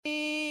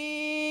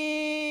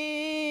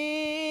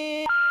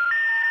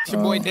It's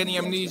your boy Denny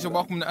Amnesia.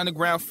 Welcome to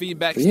Underground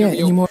Feedback Yeah,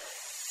 Stereo. anymore.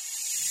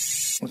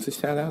 What's the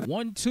shout out?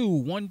 1, 2,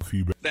 1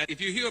 feedback. That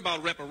if you hear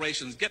about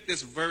reparations, get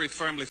this very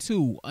firmly.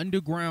 2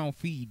 underground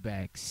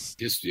feedbacks.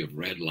 History of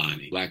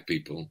redlining black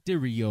people.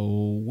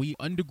 Stereo. We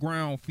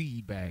underground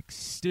feedback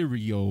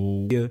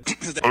stereo. Yeah.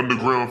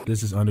 Underground.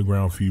 This is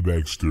underground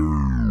feedback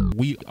stereo.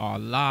 We are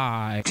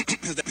live.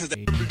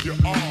 Whoever you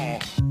are,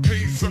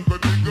 hey sucker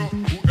nigga,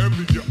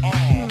 whoever you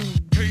are,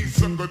 hey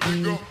sucker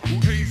nigga,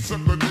 hey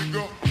sucker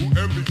nigga,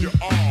 whoever you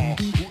are,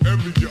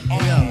 whoever you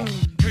are.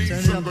 Yo, turn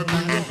it up in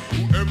my head.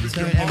 Turn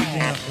everything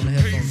up in the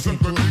headphones,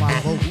 including my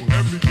vocals.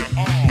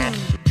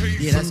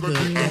 Yeah, that's good.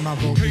 And my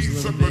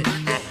vocals a little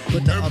bit.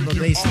 Put the upper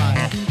bass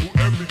line.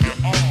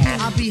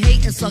 I be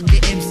hating sucker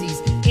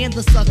MCs and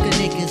the sucker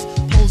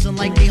niggas, posing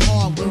like they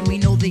hard when we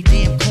know they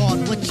damn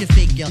card. What you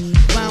figure?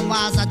 Rhyme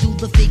wise, I do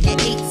the figure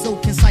 8 so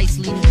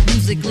concisely.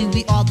 Musically,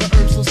 we are the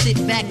herbs, so sit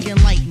back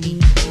and like me.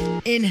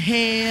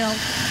 Inhale.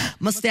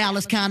 My style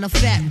is kinda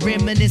fat,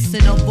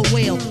 reminiscent of a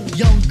whale.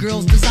 Young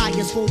girls'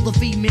 desires for the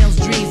females'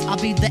 dreams. I'll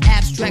be the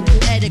abstract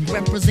poetic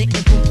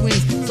representing from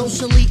Queens.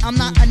 Socially, I'm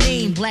not a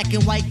name, black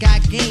and white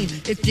got game.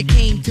 If you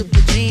came to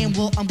the jam,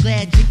 well, I'm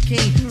glad you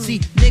came. See,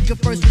 nigga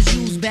first was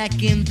used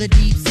back in the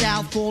deep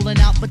south, falling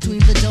out between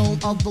the dome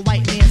of the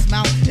white man's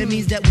mouth. It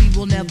means that we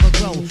will never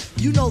grow.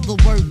 You know the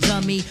word,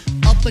 dummy.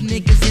 Upper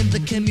niggas in the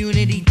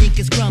community think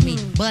it's crummy,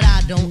 but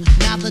I don't.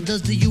 Neither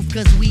does the youth,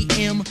 cause we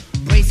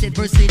embrace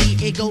adversity.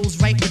 It goes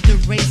right with the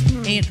race,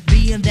 and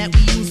being that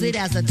we use it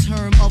as a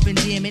term of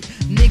endearment,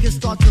 niggas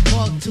start to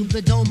bug to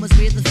the dome is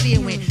where the fear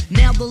went.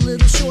 Now the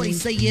little shorty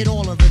say it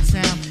all of the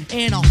time,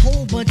 and a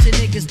whole bunch of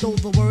niggas stole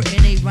the word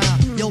in a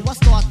rhyme. Yo, I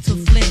start to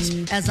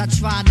flinch as I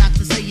try not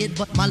to say it,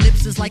 but my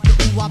lips is like a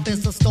ooh-wop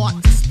as I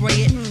start to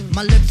spray it.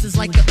 My lips is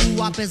like a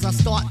ooh-wop as I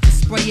start to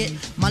spray it.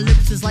 My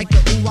lips is like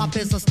a ooh-wop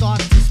as I start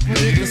to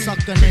spray it. The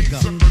sucker nigga,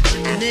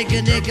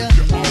 nigga,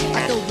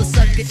 I throw the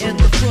sucker in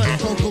the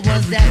front, throw the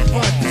ones that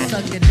front, the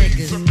sucker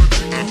niggas.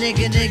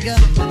 Nigga,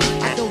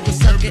 I throw the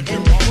sucker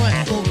in the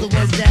front, throw the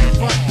ones that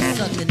front, the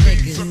sucker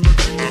niggas.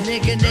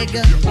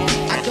 Nigga,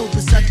 I throw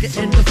the sucker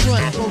in the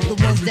front, throw the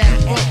ones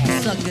that front, the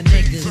sucker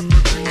niggas.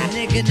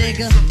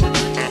 Nigga,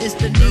 it's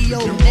the neo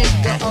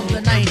nigga of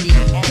the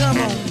 90s. Come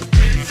on.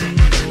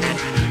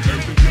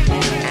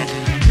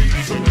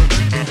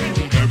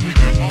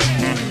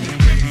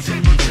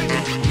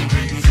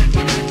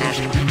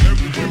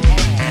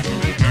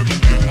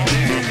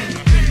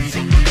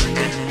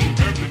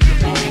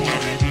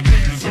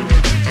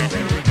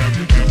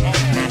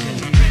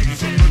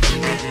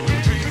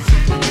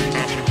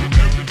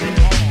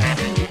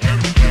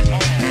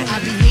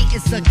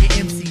 Sucker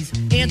MCs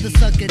and the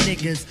sucker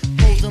niggas,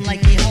 posing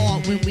like they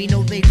hard when we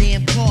know they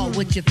damn card.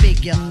 What you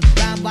figure?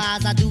 Rhyme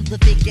wise, I do the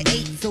figure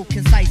 8 so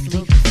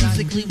concisely.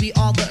 Musically, we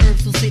are the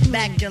herbs, so sit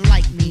back and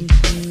like me.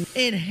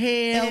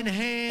 Inhale.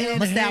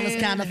 My style is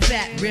kinda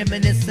fat,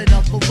 reminiscent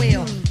of a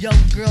whale.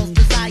 Young girls'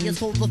 desires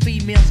for the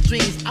females'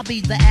 dreams. I'll be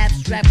the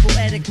abstract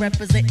poetic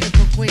representing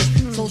from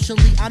Queens.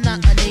 Socially, I'm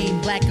not a name,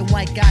 black and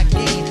white got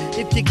game.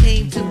 If you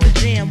came to the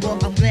jam, well,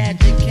 I'm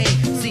glad you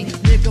came. See,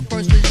 nigga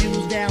first was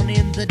used down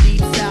in the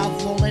deep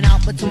south, falling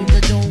out between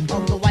the dome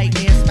of the white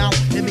man's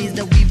mouth. It means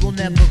that we will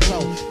never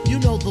grow. You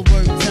know the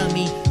word,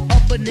 dummy.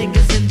 Upper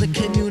niggas in the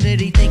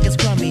community think it's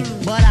crummy,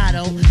 but I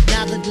don't.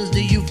 Neither does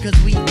the youth, cause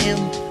we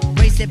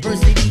embrace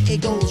adversity.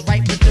 It goes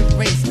right with the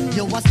race.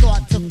 Yo, I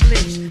start to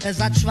flinch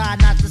as I try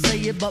not to say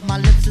it, but my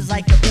lips is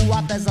like a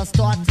ooh-wop as I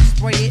start to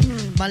spray it.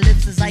 My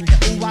lips is like a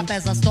ooh-wop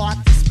as I start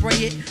to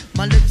spray it.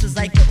 My lips is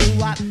like a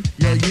ooh-wop.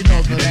 Yo, you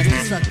know the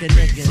rest, sucker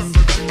niggas.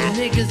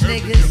 Niggas,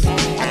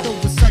 I throw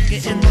the sucker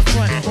in the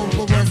front, throw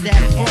the ones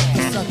that front,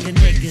 the sucker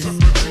niggas.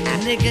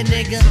 Nigga,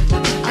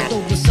 I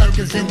throw the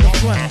suckers in the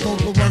front, throw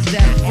the ones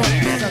that front,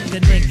 the sucker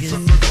niggas.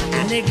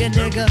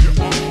 Nigga,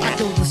 I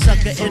throw the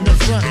sucker in the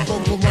front, throw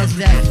the ones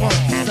that front,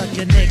 the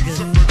sucker niggas.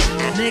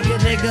 Nigga,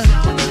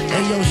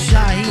 hey yo,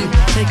 Shaheed,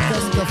 take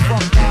us the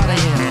fuck out of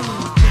here.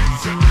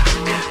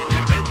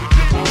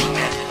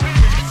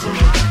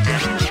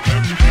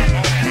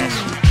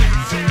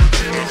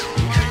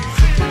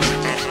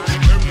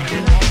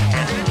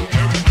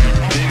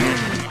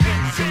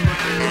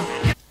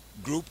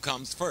 Group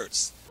comes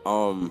first.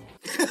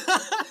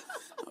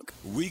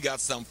 We got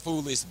some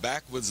foolish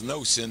backwards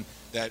notion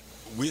that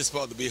we're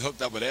supposed to be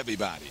hooked up with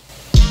everybody.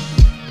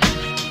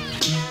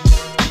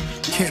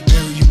 Can't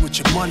bury you with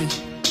your money.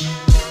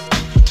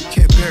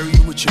 Can't bury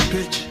you with your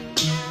bitch.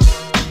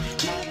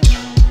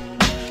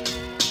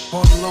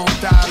 All alone,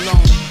 die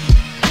alone.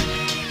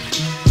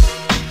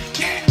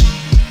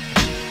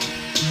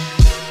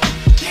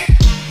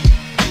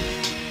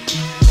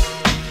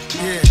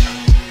 Yeah.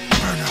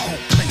 Burn the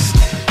whole place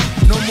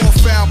down. No more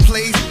foul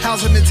plays.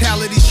 Housing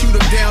mentality, shoot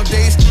 'em down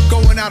days.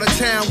 Going out of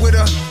town with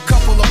a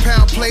couple of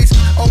pound plates.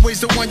 Always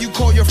the one you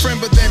call your friend,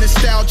 but then it's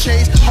style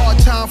chase. Hard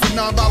time for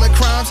non-violent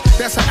crimes,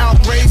 that's an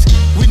outrage.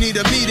 We need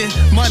a meeting,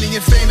 money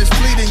and fame is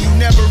fleeting. You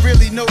never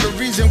really know the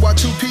reason why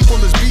two people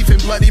is beefing.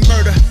 Bloody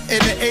murder. In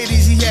the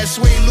 80s, he had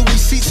suede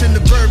Louis seats in the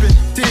bourbon.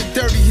 Did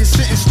dirty, his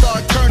sentence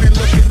started turning.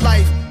 Look at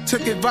life.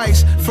 took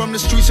advice from the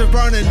streets of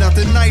burning.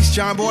 Nothing nice,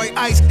 John Boy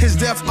Ice, his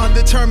death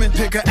undetermined.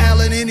 Pick a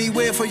Allen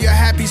anywhere for your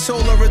happy soul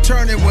of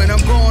returning. When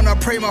I'm gone, I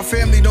pray my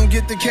family don't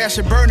get the cash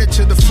and burn it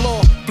to the floor.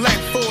 Black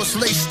force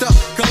laced up,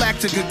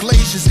 Galactica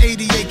glaciers,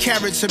 88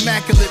 carats,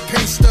 immaculate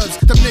pay stubs.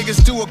 Them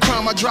niggas do a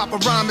crime, I drop a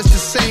rhyme, it's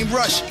the same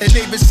rush. And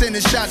they been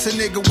sending shots a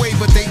nigga way,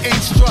 but they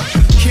ain't struck.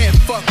 Can't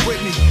fuck with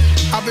me.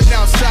 I've been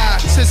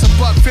outside since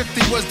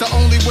 $1.50 was the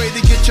only way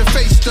to get your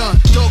face done.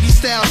 Doggy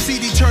style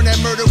CD, turn that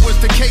murder was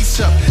the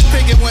case up.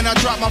 Thinking when I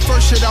drop my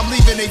first shit, I'm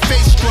leaving they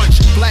face scrunch.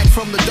 Black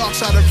from the dark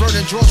side of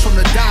Vernon, draws from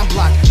the dime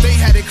block. They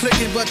had it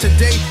clicking, but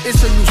today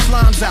it's a new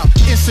slimes out.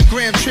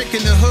 Instagram trick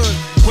in the hood,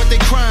 what they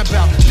crying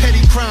about?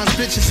 Petty crimes,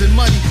 bitches and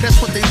money, that's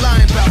what they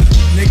lying about.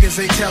 Niggas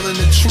ain't telling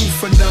the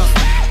truth enough.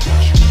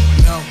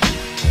 No.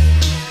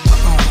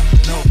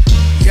 No.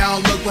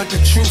 Y'all look like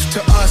the truth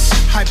to us.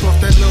 Hype off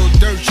that little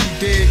dirt you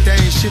did, that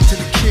ain't shit to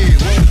the kid.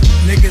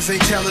 Whoa. Niggas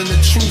ain't telling the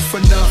truth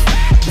enough.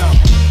 No.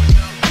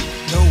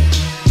 No.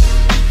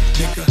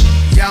 Nigga.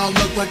 Y'all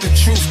look like the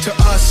truth to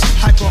us.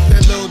 Hype off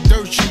that little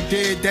dirt you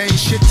did, that ain't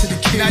shit to the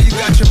kid. Now you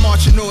got your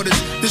marching orders.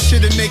 This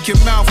shit'll make your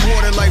mouth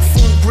water like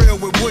food grill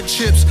with wood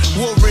chips.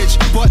 Woolrich,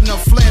 button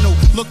up flannel,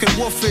 looking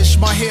wolfish.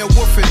 My hair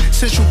woofing,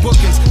 central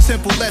bookings,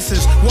 simple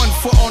lessons. 1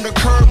 foot on the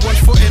curb, 1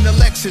 foot in the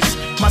Lexus.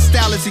 My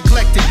style is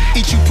eclectic.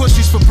 Eat you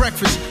pussies for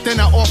breakfast, then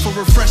I offer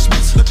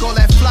refreshments. Look all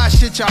that fly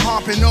shit y'all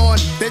harping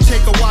on. They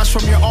take a watch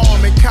from your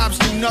arm and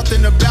cops do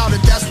nothing about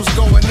it. That's what's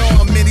going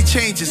on. Many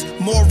changes,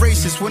 more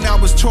racist. When I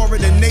was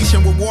touring the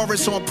nation with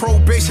warrants on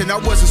probation, I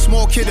was a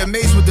small kid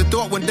amazed with the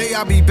thought one day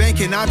I'd be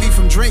banking. I'd be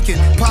from drinking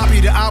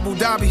Poppy to Abu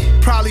Dhabi,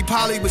 probably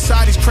Polly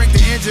beside he's cranked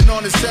the engine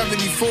on the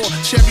 74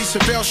 Chevy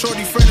Chevelle.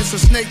 Shorty friend is a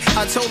snake.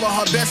 I told her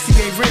her bestie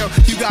ain't real.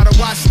 You gotta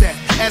watch that.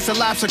 As a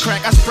lobster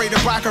crack, I sprayed a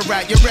rocker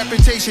rat. Your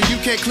reputation, you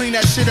can't clean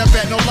that shit up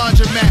at no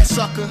laundromat,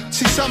 sucker.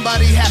 See,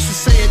 somebody has to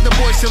say it. The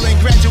boy still ain't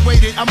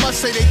graduated. I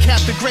must say they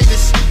capped the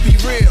greatest. Be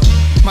real.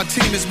 My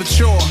team is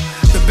mature.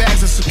 The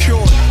bags are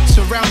secure.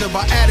 Surrounded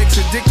by addicts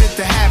addicted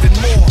to having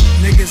more.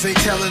 Niggas ain't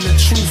telling the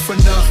truth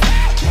enough.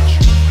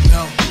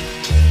 No.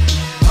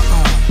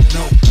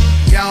 No.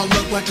 Y'all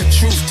look like the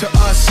truth to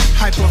us.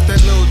 Hype off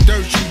that little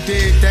dirt you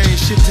did, that ain't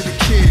shit to the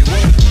kid.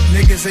 Whoa.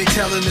 Niggas ain't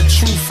telling the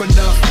truth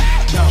enough.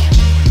 No.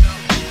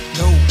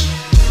 No.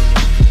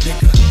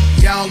 Nigga.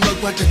 Y'all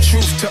look like the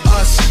truth to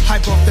us.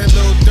 Hype off that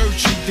little dirt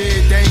you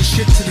did, that ain't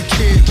shit to the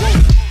kid.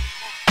 Whoa.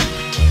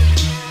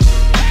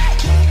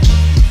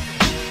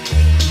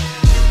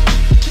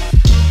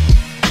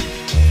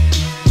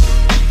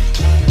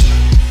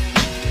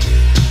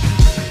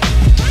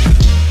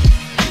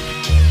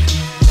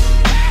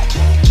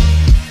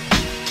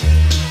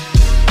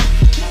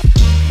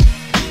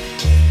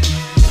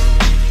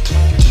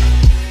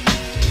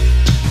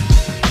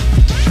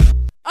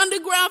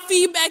 Underground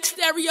feedback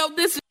stereo.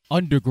 This is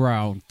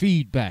Underground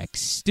feedback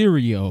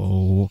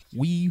stereo.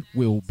 We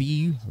will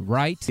be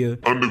right here.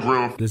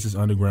 Underground. This is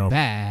Underground.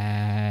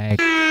 Back.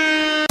 Woo!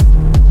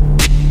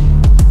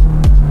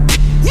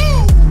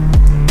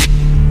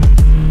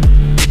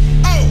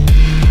 Oh!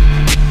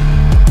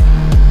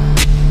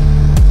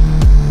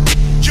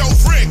 Yo,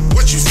 Rick,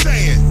 what you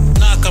saying?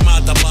 Knock him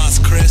out the boss,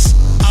 Chris.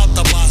 Out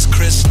the boss,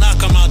 Chris.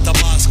 Knock him out the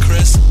boss,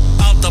 Chris.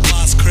 Out the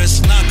boss,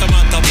 Chris. Knock him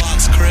out the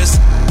box, Chris.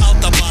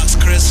 Out the box,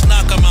 Chris.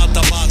 Knock him out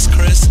the box,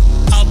 Chris.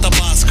 Out the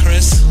box,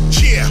 Chris.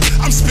 Yeah,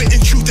 I'm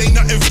spitting truth, ain't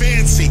nothing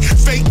fancy.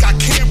 Fake, I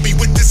can't be.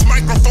 With this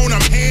microphone,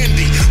 I'm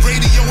handy.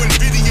 Radio and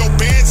video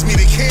bans me,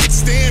 they can't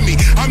stand me.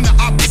 I'm the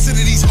opposite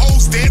of these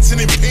hoes dancing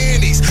in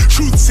panties.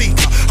 Truth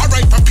seeker, I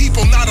write for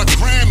people, not a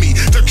Grammy.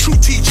 The true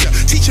teacher,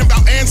 teaching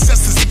about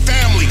ancestors and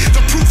family.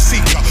 The proof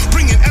seeker,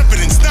 bringing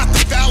evidence, not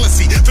the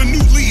fallacy. The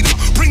new leader,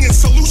 bringing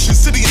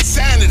solutions to the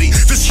insanity.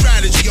 The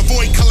strategy,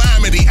 avoid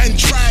calamity and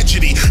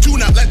tragedy. Do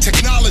not let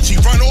technology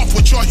run off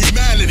with your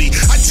humanity.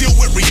 I deal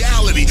with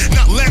reality,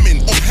 not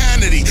lemon or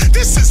Hannity.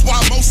 This is why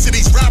most of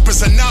these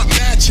rappers are not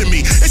matching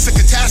me. It's a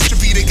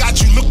catastrophe, they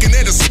got you looking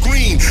at a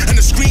screen, and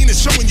the screen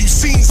is showing you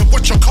scenes of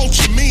what your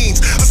culture means.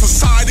 A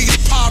society of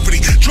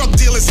poverty, drug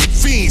dealers and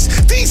fiends.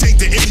 These ain't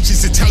the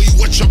images that tell you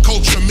what your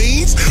culture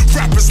means.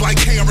 Rappers like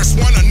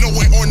KRS-One are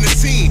nowhere on the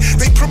scene.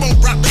 They promote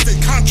rappers that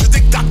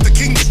contradict Dr.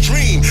 King's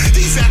dream.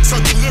 These acts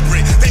are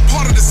deliberate, they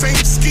part of the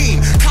same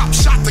scheme. Cop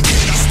shot the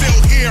king, I still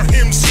hear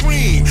him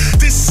scream.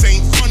 This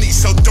ain't funny,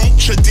 so don't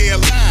you dare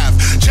laugh.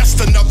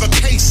 Just another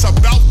case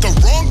about the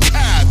wrong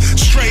path.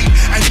 Straight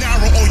and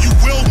narrow or you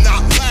will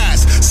not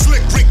last.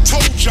 Slick Rick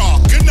told y'all,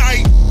 good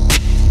night.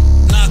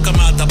 Knock him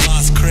out the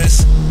boss,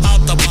 Chris.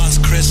 Out the boss,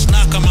 Chris.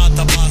 Knock him out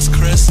the boss,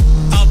 Chris.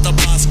 Out the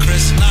boss,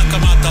 Chris. Knock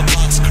him out the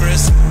box,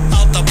 Chris.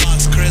 Out the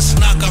box, Chris.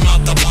 Knock him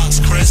out the box,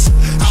 Chris.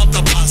 Out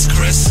the box,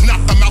 Chris.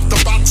 Knock them out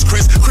the box,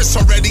 Chris. Chris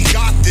already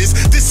got this.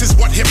 This is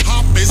what hip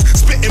hop is.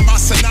 Spitting my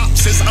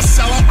synopsis. A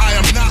sellout, I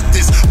am not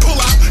this. Pull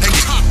out and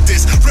cock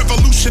this.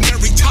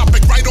 Revolutionary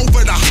topic right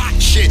over the hot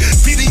shit.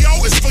 Video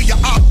is for your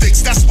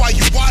optics, that's why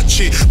you watch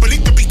it. But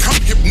it can become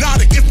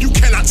hypnotic if you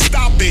cannot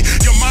stop it.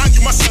 Your mind,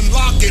 you must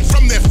unlock it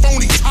from their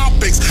phony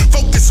topics.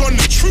 Focus on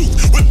the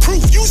truth with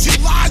proof. Use your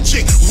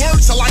logic.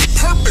 Words are like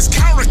purpose,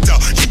 character.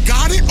 You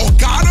got it or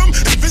got 'em?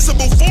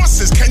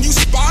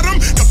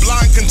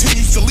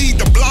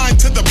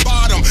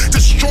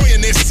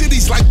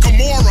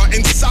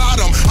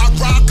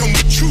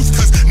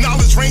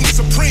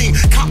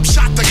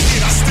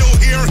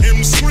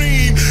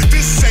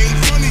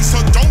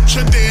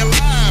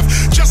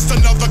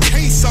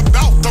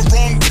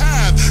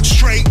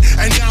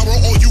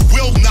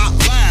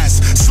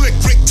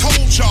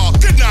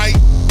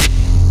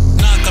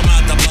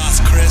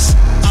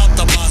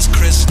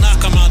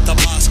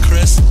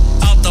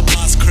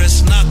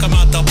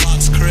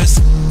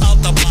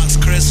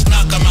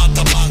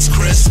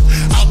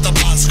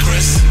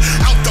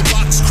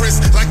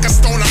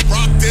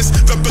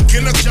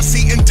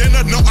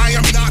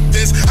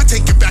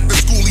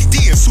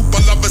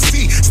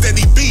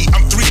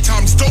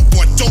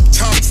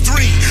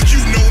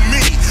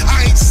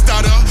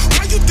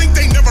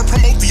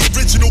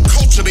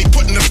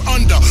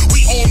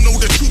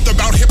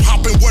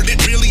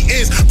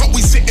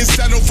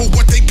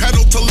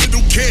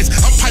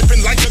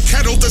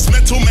 battle this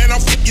mental, man, I'll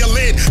flip your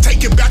lid.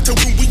 Take it back to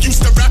when we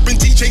used to rap and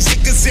DJ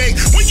sick as egg.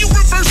 When you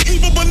reverse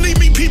evil, believe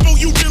me, people,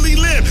 you really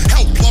live.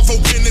 Help, love,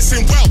 awareness,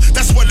 and wealth,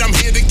 that's what I'm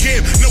here to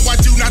give. No, I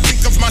do not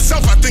think of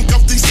myself, I think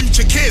of these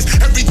future kids.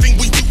 Everything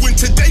we doing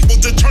today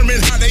will determine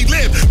how they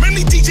live.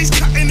 Many DJs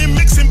cutting and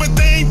mixing, but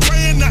they ain't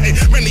praying nothing.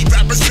 Many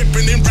rappers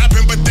ripping and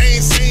rapping, but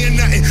they ain't saying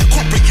nothing.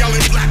 Corporate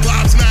yelling Black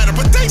Lives Matter,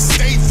 but they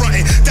stay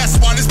frontin'.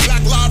 That's why this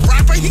Black Lives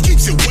rapper, he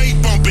keeps it way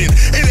bumping.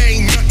 It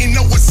ain't nothing,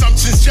 no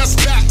assumptions, just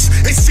facts.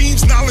 It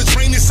seems knowledge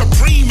reigning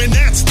supreme, and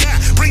that's that.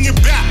 Bring it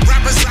back,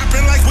 rappers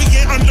rapping like we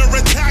ain't under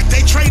attack.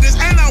 They traitors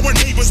and our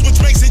neighbors, which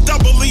makes it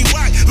doubly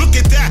whack. Look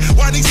at that,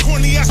 why these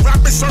corny ass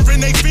rappers serving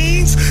they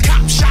fiends?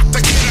 Cop shot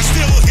the kid, I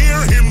still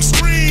hear him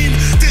scream.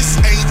 This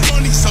ain't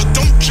funny, so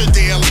don't you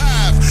dare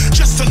laugh.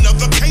 Just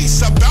another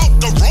case about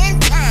the wrong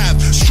path.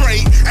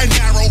 Straight and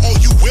narrow, or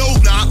you will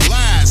not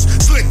last.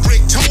 Slick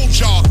Rick told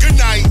y'all, good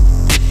night.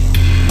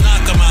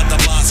 Knock him out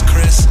the box,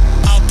 Chris.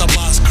 Out the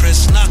box,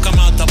 Chris. Knock him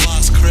out the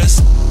box, Chris.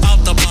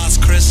 Out the box,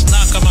 Chris.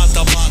 Knock him out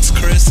the box,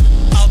 Chris.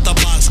 Out the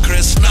box,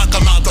 Chris. Knock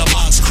him out the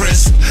box,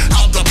 Chris.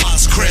 Out the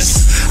box,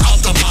 Chris.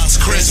 Out the box,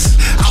 Chris.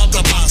 Out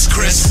the box,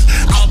 Chris.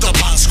 Out the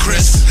box,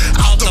 Chris.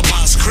 Out the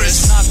box,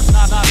 Chris.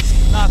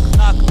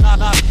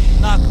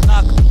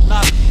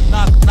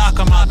 Knock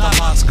him out the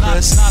box,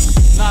 Chris. Knock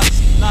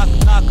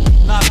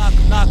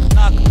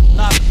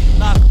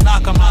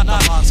him out the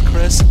box,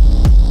 Chris.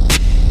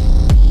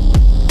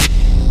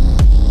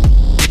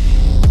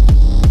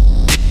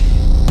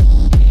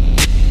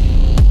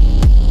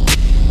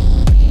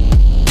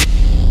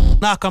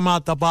 Knock him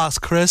out the box,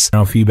 Chris.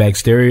 Now feedback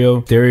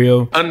stereo.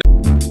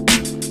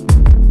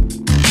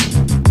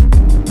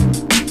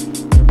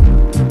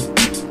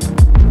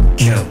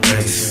 Count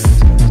base.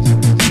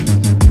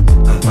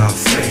 About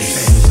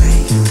face.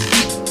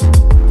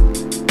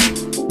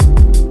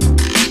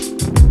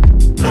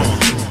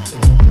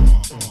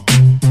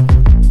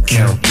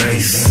 Count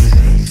base.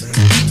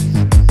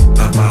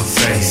 About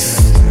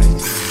face.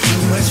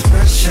 Too much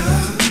pressure.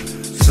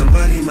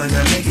 Somebody might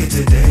not make it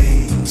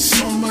today.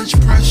 So much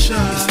pressure.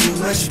 It's too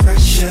much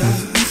pressure.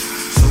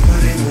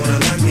 Somebody wanna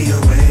lock me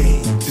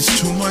away. It's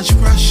too much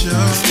pressure.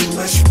 It's too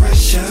much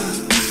pressure.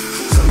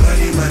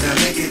 Somebody might not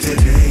make it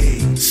today.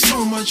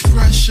 So much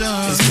pressure.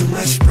 It's too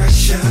much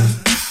pressure.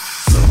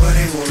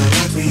 Somebody wanna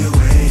lock me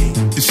away.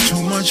 It's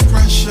too much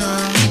pressure.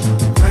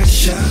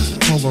 Pressure.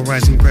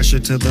 Polarizing pressure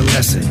to the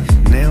lesson.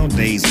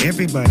 Nowadays,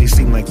 everybody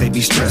seem like they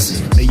be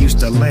stressing. They used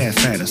to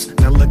laugh at us.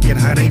 Now look at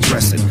how they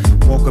dressing.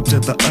 Walk up to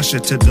the usher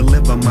to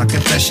deliver my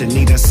confession.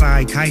 Need a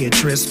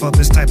psychiatrist for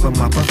this type of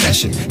my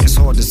profession. It's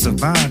hard to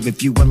survive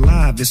if you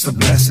alive. It's a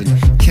blessing.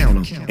 Count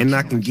 'em, and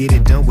I can get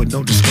it done with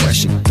no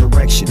discretion,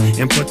 direction,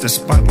 and put the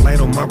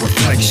spotlight on my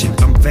reflection.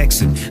 I'm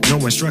vexing. No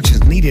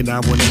instructions needed. I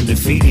went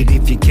undefeated.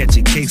 If you catch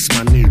a case,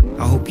 my nigga,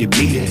 I hope you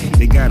beat it.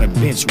 They got a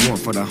bench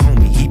warrant for the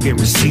homie. He been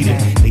receded.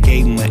 They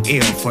gave him an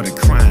L for the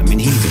crime, and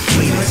he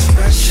depleted. Too much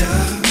pressure.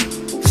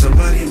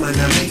 Somebody might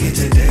not make it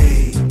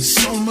today.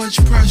 So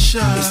much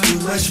pressure. It's too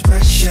much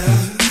pressure.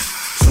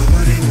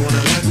 Somebody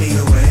wanna lock me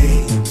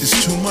away. It's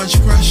too much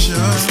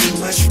pressure. It's too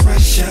much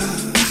pressure.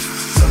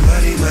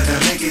 Somebody might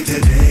not make it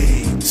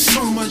today.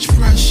 So much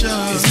pressure.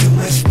 It's too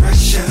much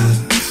pressure.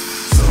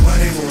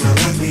 Somebody wanna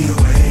lock me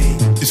away.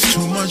 It's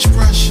too much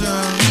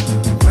pressure.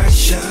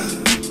 Pressure.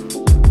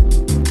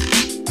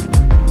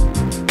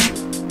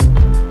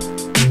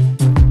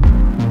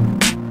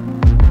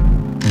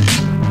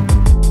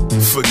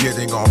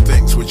 Forgetting all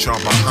things which are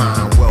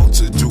behind.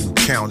 Well-to-do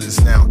count is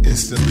now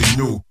instantly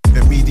new.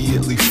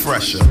 Immediately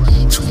fresher,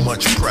 too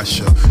much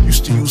pressure.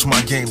 Used to use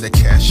my game to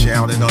cash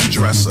out and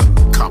undress her.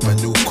 Cop a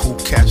new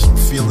coupe, catch some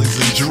feelings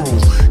and drool.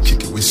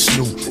 Kick it with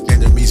Snoop,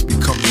 enemies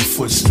become your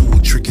footstool.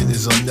 Tricking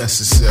is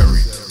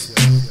unnecessary.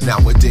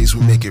 Nowadays we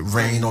make it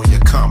rain on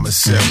your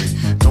commissary.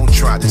 Don't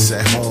try this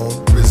at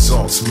home,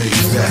 results may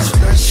vary. Too much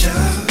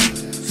pressure.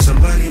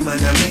 Somebody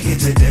might not make it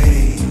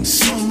today.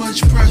 So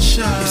much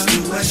pressure. It's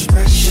too much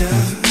pressure.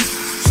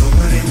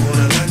 Somebody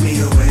wanna lock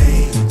me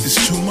away. It's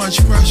too much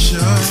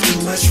pressure. It's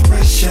too much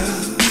pressure.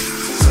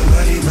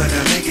 Somebody might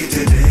not make it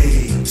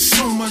today.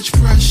 So much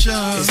pressure.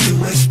 It's too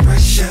much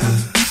pressure.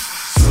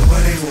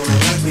 Somebody wanna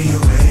lock me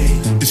away.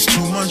 It's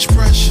too much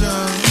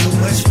pressure. Too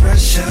much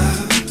pressure.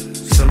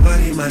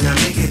 Somebody might not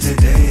make it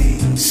today.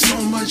 So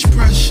much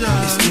pressure.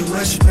 It's too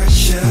much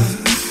pressure.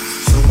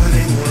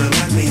 Somebody wanna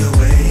lock me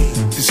away.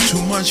 It's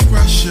too much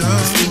pressure.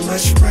 It's too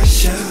much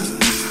pressure.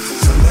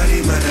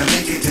 Somebody might not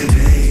make it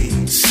today.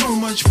 So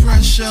much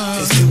pressure.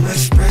 It's too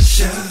much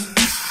pressure.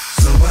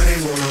 Somebody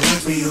wanna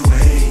lock me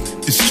away.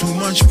 It's too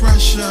much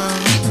pressure.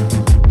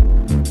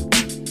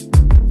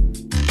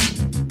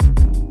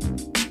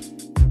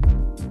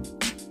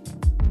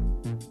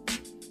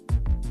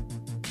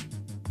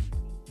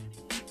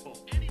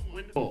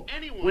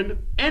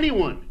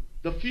 Anyone,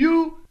 the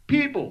few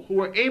people who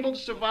were able to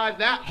survive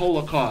that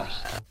Holocaust.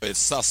 It's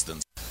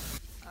sustenance.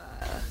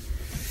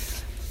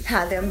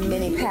 How there are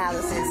many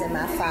palaces in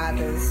my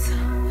father's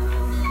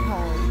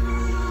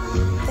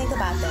home. Think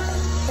about that.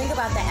 Think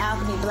about the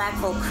alchemy black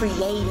folk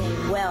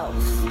creating wealth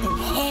in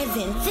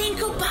heaven.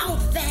 Think about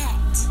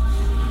that.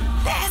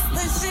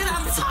 the shit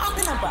I'm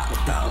talking about,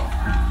 though.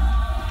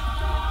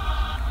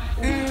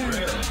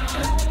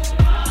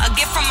 A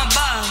gift from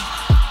above.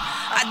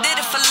 I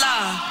did it for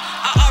love.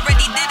 I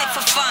already did it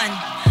for fun.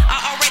 I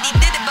already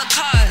did it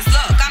because,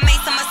 look, I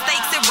made some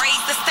mistakes, it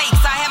raised the stakes.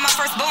 I had my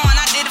firstborn,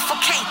 I did it for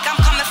cake. I'm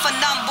coming for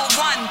number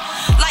one,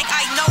 like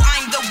I know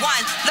I'm the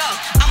one. Look,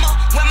 I'ma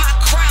wear my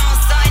crown,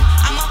 son.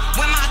 I'ma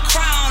wear my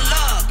crown,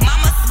 look.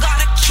 Mama's got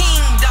a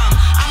kingdom.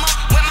 I'ma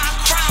wear my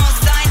crown,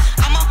 son.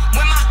 I'ma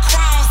wear my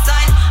crown,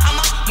 son.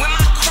 I'ma wear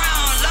my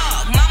crown,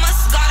 look.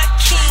 Mama's got a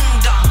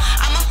kingdom.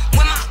 I'ma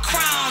wear my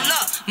crown,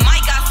 look. My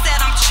God said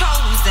I'm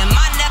chosen.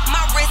 My neck,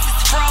 my wrist is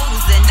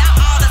frozen. Now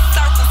all the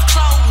circles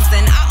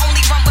closing. I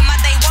only run with my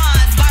day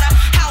ones. Bought a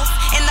house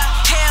in the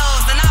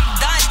hills and I'm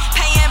done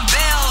paying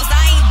bills.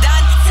 I ain't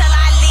done till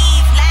I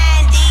leave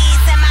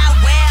Landies in my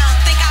will.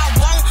 Think I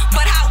won't,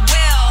 but I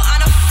will.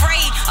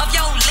 Unafraid of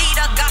your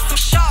leader. Got some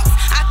sharks,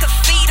 I could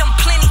feed them.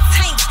 Plenty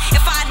tanks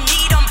if I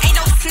need them. Ain't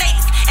no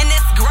snakes in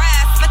this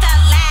grass. But the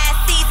last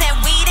season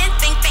we didn't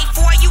think they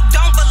for you.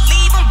 Don't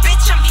believe them,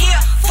 bitch. I'm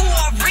here for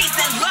a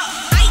reason. Look,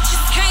 I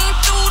just came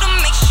through to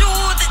make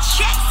sure the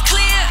check's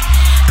clear.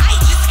 I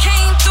just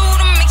came through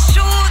to make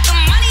sure the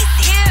money's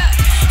here.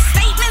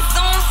 Statements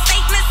on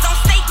statements on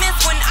statements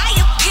when I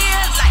appear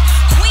like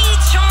Queen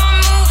Charm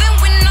moving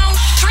with no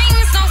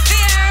strings, no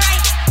fear.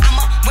 Right?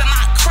 I'ma wear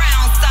my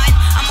crown, son.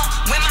 I'ma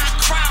wear my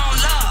crown,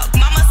 look.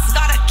 Mama's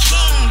got a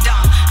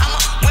kingdom. I'ma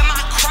wear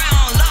my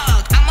crown,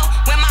 look. I'ma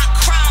wear my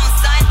crown,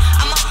 son.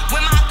 I'ma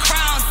wear my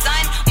crown,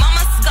 son.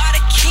 Mama's got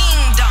a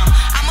kingdom.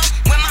 I'ma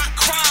wear my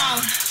crown.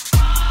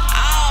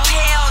 All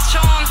hail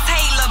Charm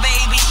Taylor,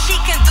 baby. She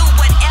can do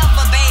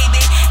whatever,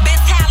 baby. Been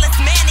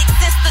talismanic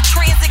since the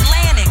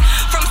transatlantic.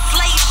 From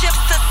slave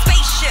ships to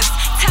spaceships.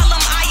 Tell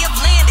them I have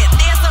landed.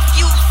 There's a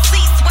few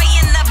seats way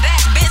in the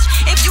back, bitch.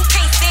 If you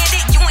can't stand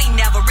it, you ain't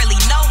never really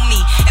know me.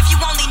 If you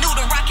only knew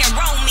to rock and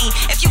roll me.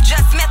 If you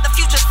just met the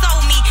future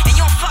soul me. And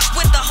you don't fuck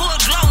with the hood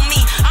glow me.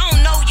 I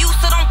don't know you,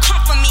 so don't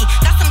come for me.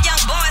 Got some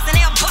young boys and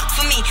they'll buck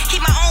for me.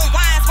 Keep my own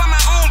wines, run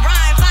my own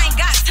rhymes. I ain't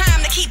got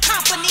time to keep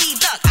company.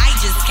 Look, I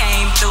just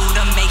came through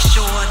to make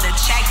sure the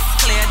check's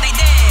clear. They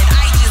did.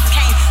 I just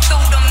came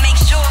through to make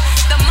sure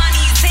the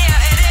money's here.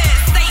 It is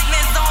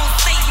statements on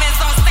statements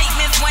on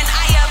statements when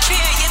I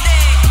appear. You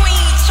did.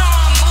 Queen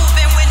Charm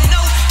moving with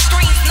no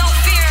strings, no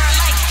fear.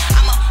 Like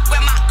I'ma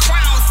wear my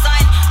crown,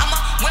 son. I'ma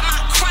wear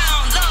my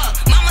crown. Look,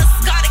 mama's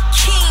got a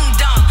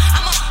kingdom.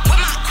 I'ma wear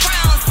my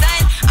crown,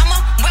 son. I'ma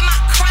wear my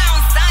crown,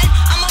 son.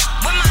 I'ma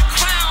wear my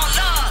crown.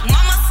 Look,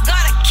 mama's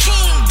got a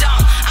kingdom.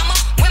 I'ma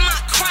wear my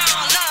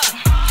crown. Look,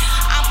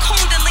 I'm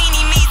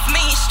Kundalini meets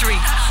Main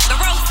Street. The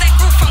rose that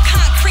grew from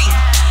concrete.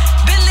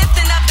 Been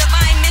lifting up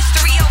divine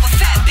mystery over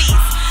fat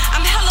beats.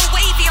 I'm hella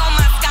wavy on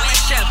my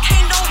scholarship.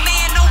 Can't no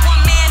man, no one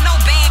man, no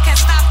band can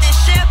stop this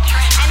ship.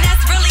 And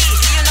that's really,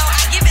 you know,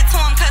 I give it to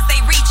them cause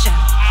they reaching.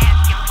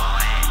 Asking for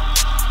it.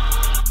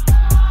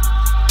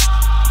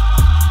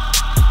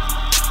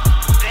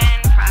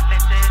 Been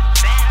prophetess,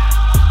 been.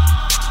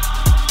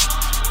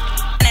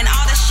 And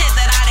all the shit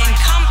that I didn't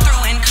come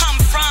through and come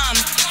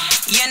from,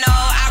 you know,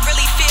 I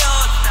really feel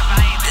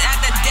at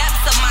the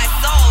depths of my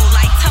soul,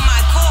 like to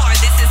my core,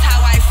 this is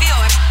how I feel.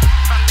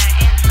 From the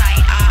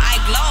inside out, I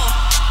glow.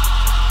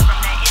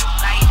 From the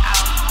inside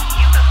out,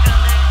 you can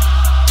feel it.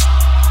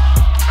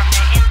 From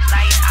the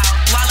inside out.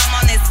 While I'm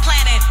on this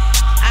planet,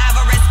 I have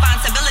a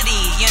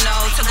responsibility, you know,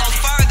 to go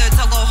further,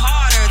 to go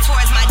harder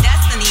towards my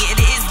destiny.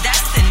 It is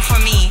destined for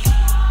me.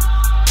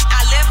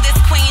 I live this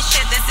queen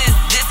shit. This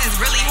is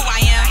really who I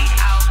am.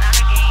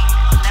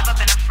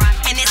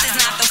 And this is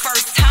not the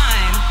first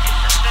time.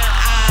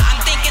 I'm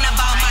thinking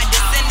about my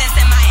descendants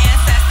and my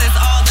ancestors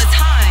all the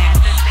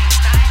time.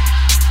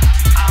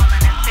 All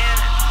in the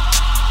theater,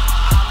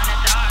 all in the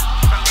dark,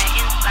 from the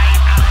inside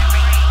out.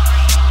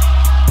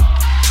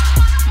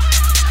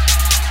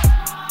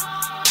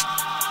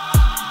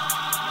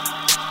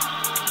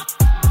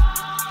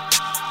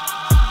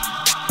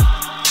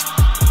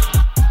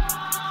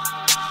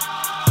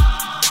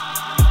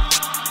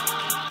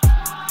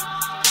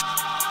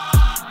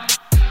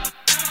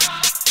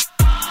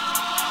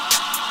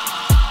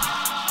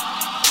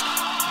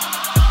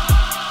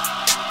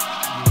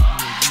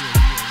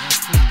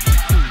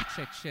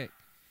 Check.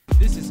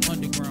 This is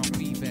Underground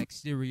Feedback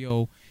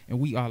Stereo, and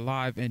we are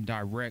live and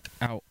direct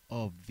out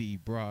of the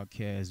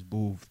broadcast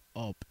booth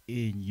up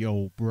in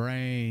your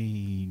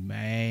brain,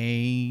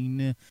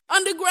 man.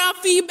 Underground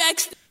Feedback.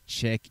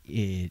 Check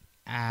it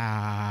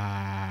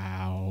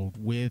out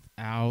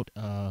without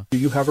a... Do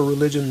you have a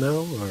religion now,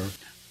 or?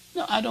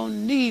 No, I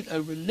don't need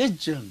a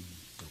religion.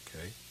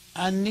 Okay.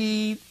 I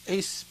need a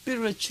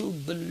spiritual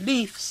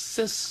belief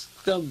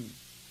system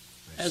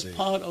as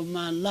part of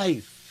my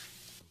life.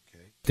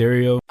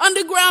 Stereo.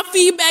 Underground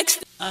Feedback.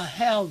 I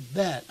have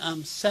that.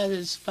 I'm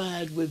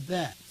satisfied with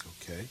that.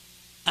 Okay.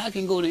 I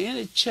can go to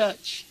any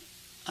church.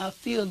 I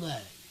feel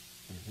like.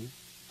 Mm-hmm.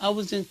 I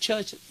was in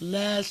church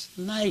last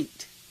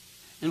night,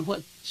 and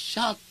what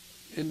shocked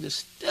and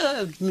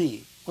disturbed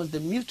me was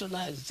the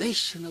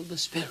mutilization of the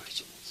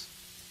spirituals.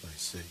 I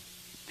see.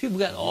 People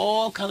got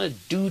all kind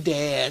of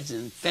doodads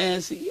and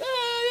fancy.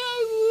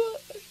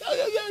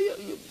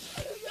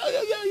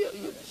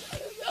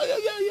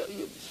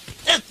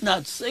 That's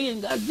not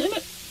saying,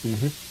 goddammit.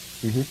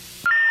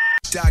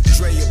 Dr.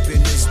 Dre up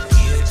in this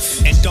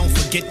bitch. And don't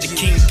forget the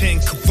kingpin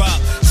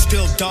corrupt.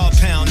 Still dog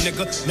pound,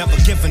 nigga. Never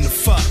giving a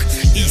fuck.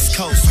 East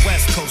Coast,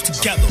 West Coast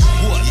together.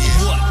 What?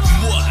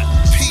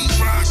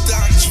 P-Rock,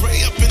 Dr.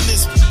 Dre up in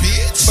this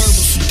bitch. Verbal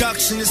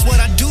seduction is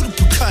what I do to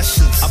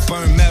percussions. I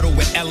burn metal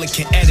with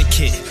elegant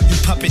etiquette. You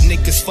puppet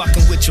niggas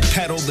fucking with your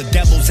pedal, the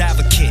devil's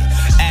advocate.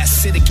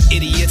 Acidic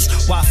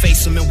idiots, why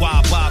face them and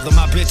why bother?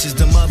 My bitch is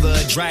the mother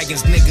of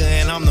dragons, nigga,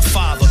 and I'm the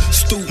father.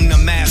 Student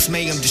of mass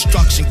mayhem,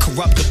 destruction,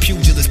 corrupt the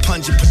pugilist,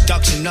 pungent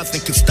production.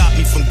 Nothing can stop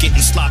me from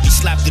getting sloppy.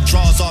 Slap the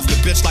drawers off the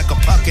bitch like a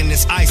puck in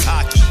this ice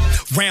hockey.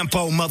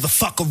 Rambo,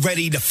 motherfucker,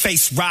 ready to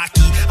face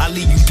Rocky. I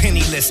leave you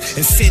penniless,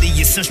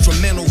 insidious,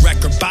 instrumental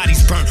record,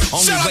 bodies burnt.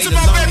 Only way to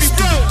learn is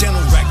through the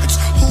dental records.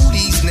 Who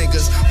these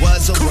niggas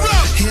was or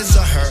were, his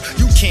or her?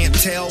 You can't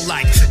tell,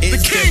 like,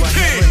 is there a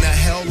hell in a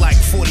hell like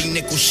 40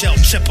 nickel shell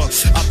chipper?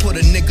 I put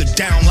a nigga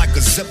down like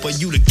a zipper.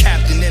 You the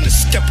captain and the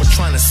skipper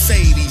trying to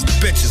save these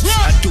bitches.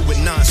 I do it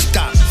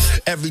non-stop.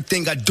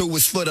 Everything I do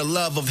is for the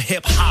love of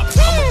hip-hop.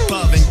 I'm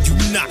above and you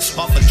not.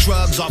 Off of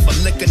drugs, off of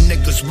liquor,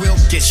 niggas will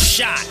get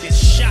shot.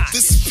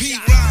 This is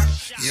P-Rock.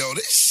 Yo,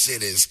 this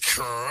shit is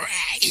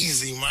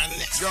crazy, my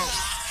nigga. Yo.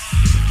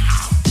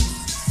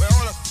 Wait,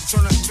 hold up.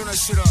 Turn that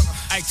shit up.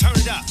 Hey, turn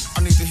it up.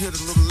 I need to hear it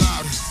a little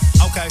louder.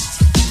 Okay.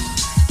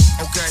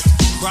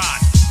 Rod.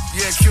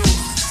 Yeah, Q.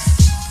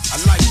 I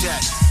like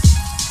that.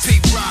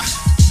 P-Rock,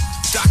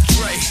 Dr.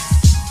 Dre,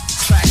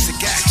 classic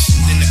action.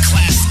 In the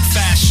classic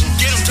fashion.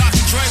 Get him,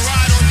 Dr. Dre,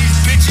 ride on these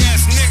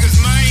bitch-ass niggas,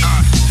 man.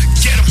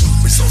 Get him.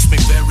 Results may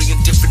vary in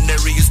different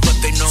areas, but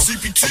they know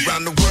CPT.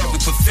 Around the world we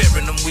put fear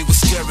in them, we were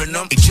scaring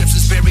them.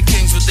 Egyptians bury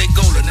kings with their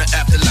gold in the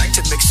afterlife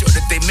to make sure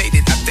that they made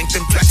it. I think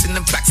them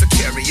plaques will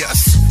carry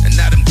us. And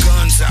now them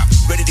guns out,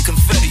 ready to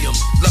confetti them.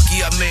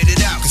 Lucky I made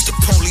it out, cause the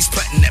police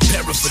planting that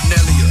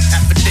paraphernalia.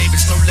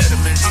 Affidavits, no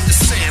letterman. I'm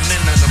just saying,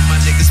 man, none of my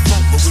niggas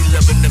vote, but we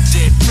loving them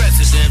dead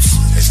presidents.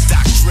 It's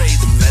Dr. Dre,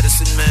 the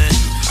medicine man.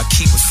 I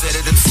keep a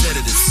sedative,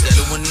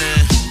 settling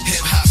in.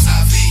 Hip hop's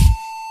IV.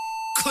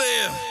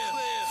 Clear.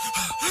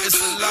 It's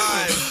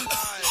alive.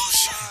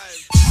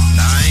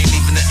 Nah, I ain't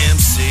even an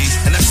MC,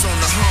 and that's on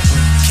the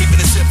humble. Keeping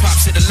this hip hop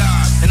shit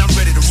alive, and I'm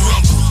ready to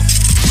rumble.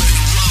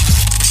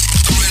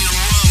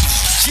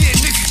 Yeah,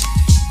 nigga.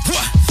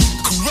 What?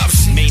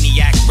 Corruption.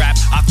 Maniac rap,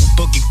 aqua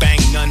boogie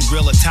bang, none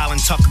realer.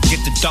 Talent Tucker,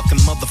 get the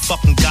duckin',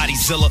 motherfucking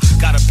Godzilla.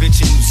 Got a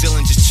bitch in New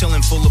Zealand just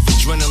chillin', full of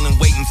adrenaline,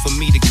 waiting for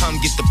me to come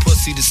get the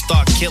pussy to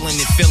start killing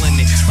it, feeling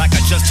it like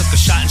I just took a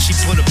shot and she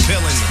put a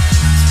pill in it.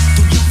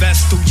 Through your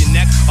vest, through your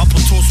neck,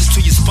 upper torso to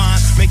your spine,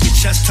 make your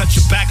chest touch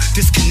your back,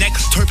 disconnect,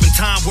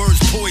 turpentine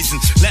words poison,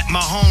 let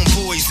my home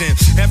poison.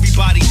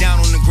 Everybody down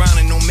on the ground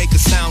and don't make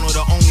a sound, or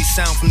the only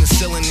sound from the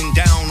ceiling and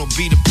down, or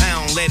beat a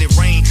pound, let it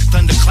rain,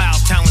 thunder cloud,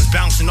 talons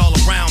bouncing all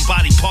around,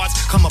 body parts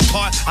come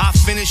apart, I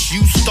finish,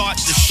 you start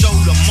to show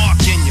the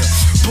mark in you,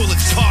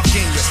 bullets park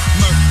in you,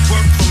 murk,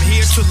 work from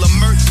here to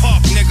Lamert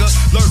Park, nigga,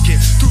 lurking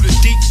through the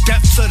deep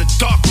depths of the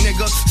dark,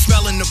 nigga,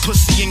 smelling the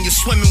pussy and you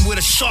swimming with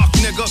a shark,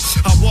 nigga,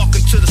 I walk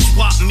into the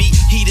swap meet,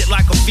 heated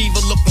like a fever,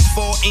 looking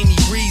for any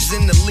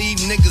reason to leave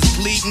niggas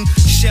bleeding.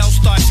 Shells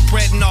start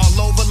spreading all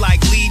over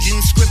like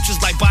legions. Scriptures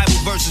like Bible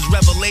verses,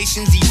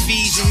 Revelations,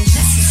 Ephesians.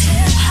 This is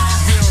hip hop.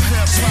 Real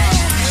hip hop.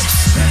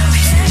 Real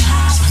hip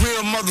hop.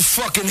 Real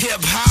motherfucking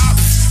hip hop.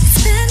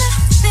 It's been a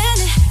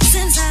minute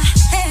since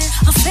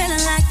I'm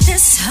feeling like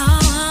this. Oh,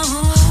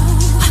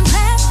 I'm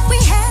glad we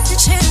had the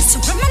chance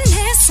to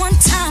reminisce one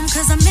time,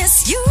 cause I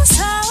miss you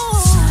so.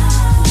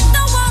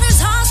 The world is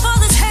ours for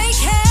the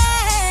taking.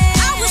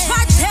 Was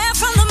right there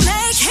from the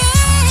making.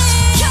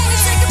 Can we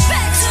take it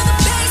back to the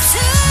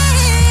basics?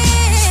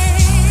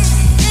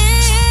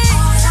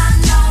 All I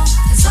know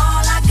is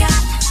all I got.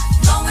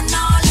 Going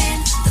all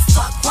in. The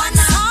fuck, why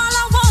not? All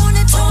I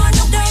wanted to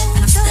do.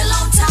 And I'm still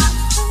on top.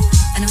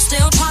 And I'm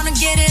still trying to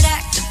get it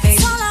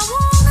activated. All I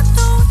wanna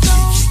do.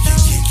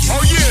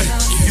 Oh yeah,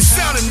 you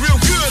sounding real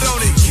good on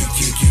it.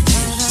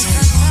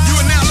 You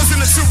are now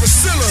listening to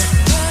Priscilla.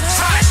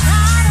 Hot.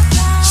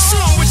 Show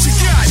 'em what you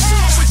got. Show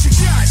 'em what you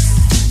got.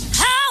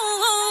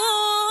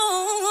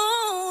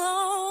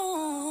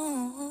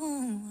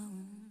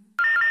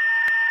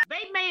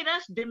 They made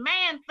us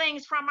demand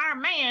things from our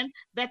man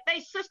that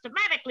they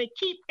systematically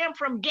keep him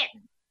from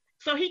getting.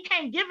 So he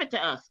can't give it to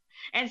us.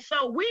 And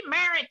so we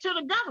married to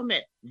the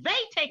government. They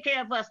take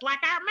care of us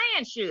like our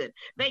man should.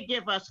 They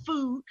give us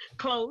food,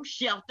 clothes,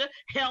 shelter,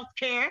 health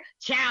care,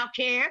 child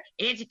care,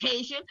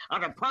 education,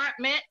 an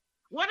apartment.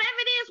 Whatever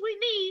it is we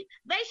need,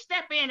 they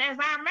step in as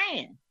our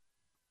man.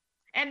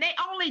 And they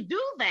only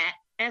do that,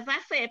 as I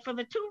said, for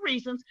the two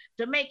reasons: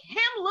 to make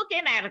him look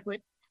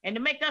inadequate and to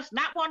make us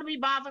not want to be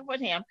bothered with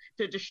him,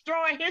 to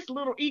destroy his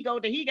little ego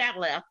that he got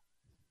left,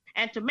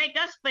 and to make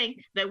us think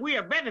that we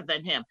are better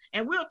than him.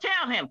 And we'll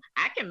tell him,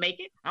 I can make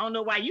it. I don't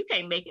know why you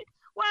can't make it.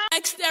 Well,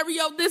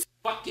 Stereo, this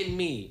fucking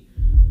me.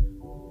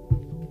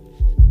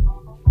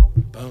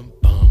 Bum,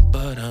 bum,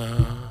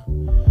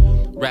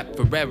 Rap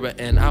forever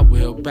and I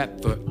will rap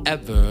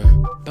forever.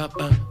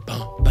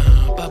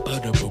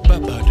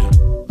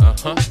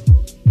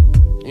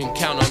 You can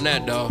count on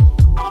that, dawg.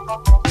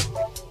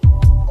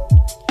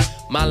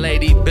 My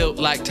lady built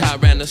like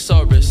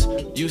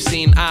Tyrannosaurus. You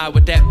seen I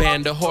with that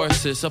band of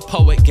horses. A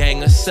poet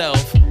gang of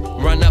self.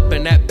 Run up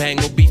and that bang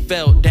will be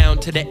felt down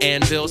to the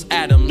anvil's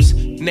atoms.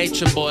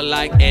 Nature boy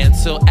like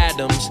Ansel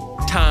Adams.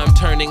 Time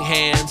turning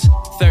hands.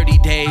 30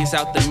 days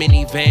out the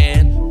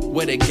minivan.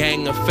 With a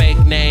gang of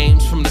fake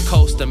names. From the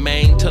coast of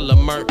Maine to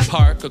Lamert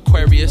Park.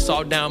 Aquarius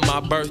all down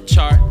my birth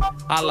chart.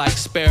 I like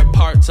spare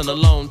parts and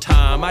alone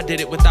time. I did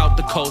it without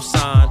the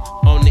cosign.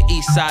 On the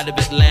east side of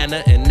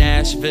Atlanta in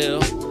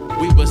Nashville.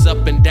 We was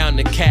up and down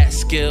the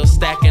Catskills,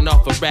 stacking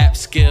off a rap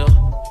skill.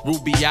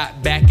 Ruby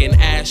yacht back in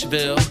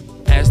Asheville.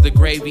 As the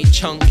gravy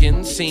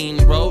chunkin',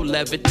 seen roll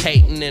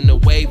levitating in a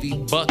wavy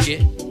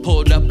bucket.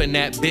 Pulled up in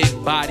that big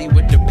body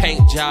with the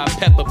paint job,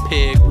 Peppa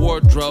Pig.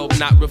 Wardrobe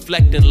not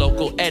reflecting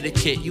local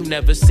etiquette. You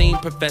never seen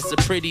Professor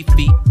Pretty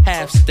Feet,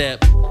 half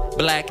step.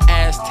 Black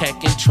Aztec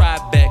and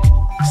Tribeca.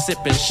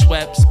 Sipping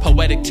Schweppes,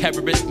 poetic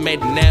terrorist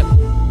made a nap.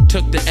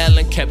 Took the L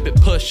and kept it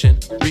pushing.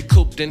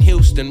 Recouped in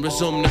Houston,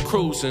 resumed the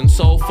cruising.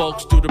 Sold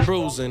folks do the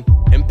bruising.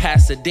 In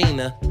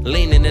Pasadena,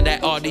 leaning in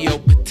that audio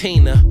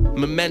patina.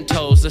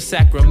 Mementos of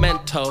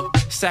Sacramento.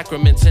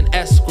 Sacraments in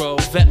escrow.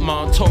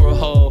 Vetmont, Toro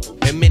Hole.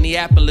 In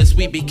Minneapolis,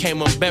 we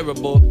became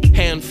unbearable.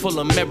 Handful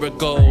of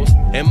marigolds.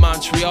 In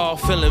Montreal,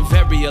 feeling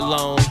very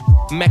alone.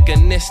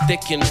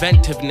 Mechanistic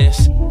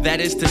inventiveness.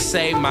 That is to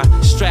say, my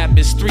strap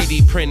is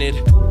 3D printed.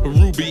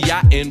 Ruby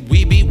yachtin',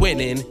 we be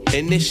winning.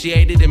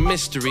 Initiated in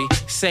mystery,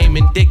 same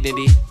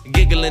indignity.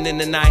 Giggling in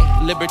the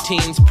night,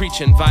 libertines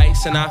preaching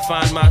vice. And I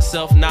find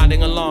myself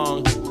nodding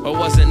along. Or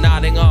was it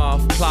nodding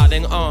off?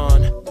 Plodding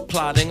on,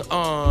 plodding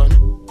on.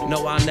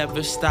 No, I'll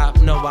never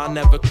stop, no, I'll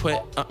never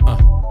quit. No,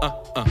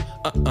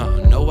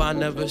 I'll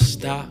never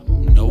stop,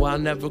 no, I'll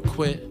never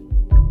quit.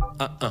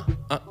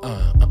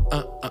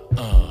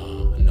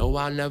 No,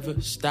 I'll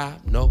never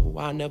stop, no,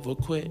 I'll never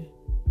quit.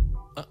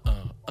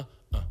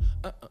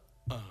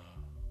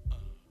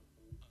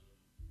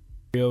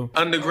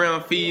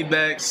 Underground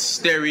feedback,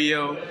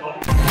 stereo.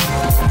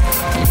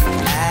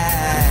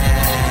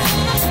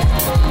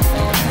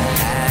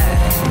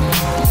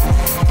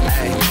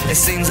 It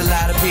seems a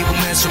lot of people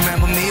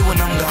misremember me when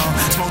I'm gone.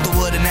 Smoke the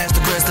wood and ask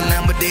the crystal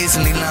number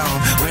decently long.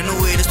 When the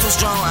weed is too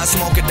strong, I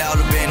smoke it all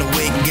up in a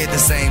week and get the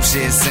same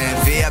shit sent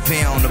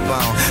VIP on the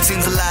bone.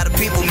 Seems a lot of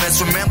people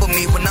misremember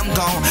me when I'm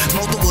gone.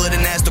 Smoke the wood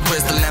and ask the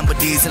crystal number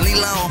decently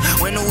long.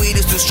 When the weed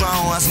is too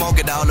strong, I smoke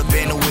it all up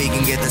in a week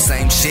and get the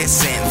same shit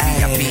sent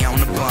VIP on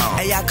the bone.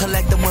 Hey, I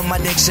collect them with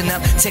my diction up.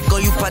 Tickle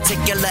you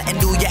particular and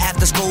do your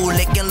after school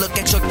lick and look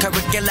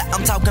extracurricular.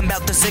 I'm talking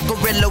about the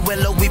cigarilla,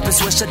 willow, weeping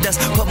swisher dust.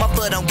 Put my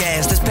foot on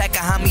gas. This pack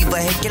of homie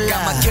vehicular.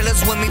 Got my killers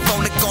with me,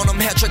 phonic on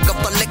them, hair trick of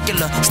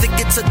follicular. Stick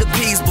it to the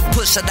P's, but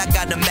push it. I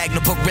got a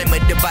magnum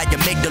perimeter by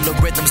your amygdala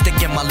rhythm. Stick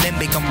in my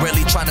limbic. I'm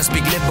really trying to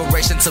speak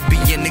liberation to be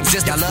in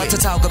existence. I love to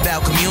talk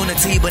about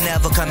community, but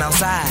never come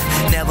outside.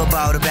 Never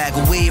bought a bag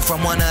of weed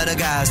from one of the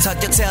guys.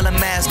 Tuck your tail and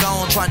mask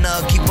on, trying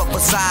to keep up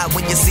a side.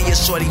 When you see a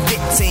shorty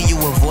 15, you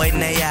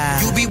avoiding their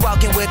eyes. You be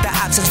walking with the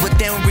options, but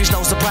then reach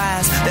no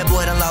surprise. That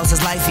boy done lost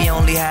his life, he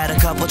only had a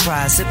couple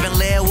tries. Sipping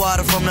lead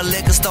water from the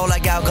liquor store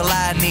like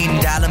alkali. Needing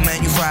dollar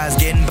menu fries,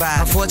 getting by.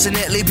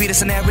 Unfortunately, be the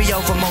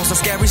scenario for most. A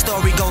scary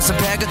story goes in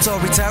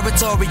purgatory,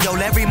 territorial.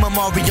 Every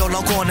memorial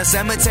on corner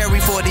cemetery.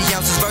 40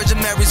 ounces Virgin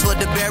Marys for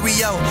the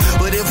burial.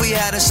 But if we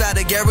had a shot,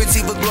 a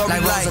guarantee for glory.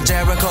 Like Rose of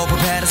Jericho,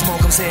 prepare to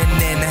smoke, I'm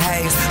sitting in the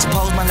haze.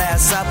 Suppose my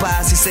last supper,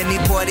 I see Sidney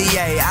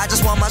Poitier. I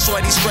just want my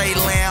shorty straight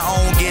land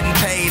on, getting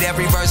paid.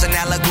 Every verse an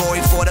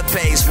allegory for the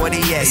page.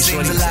 48. It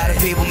seems a lot of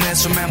people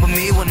misremember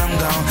me when I'm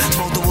gone.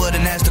 Smoke the wood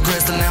and ask the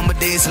crystal number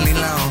decently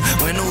long.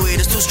 When the weed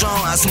is too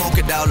strong, I smoke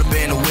it all up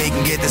in a week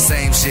and get the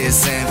same shit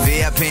sent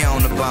VIP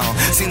on the bone.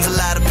 Seems a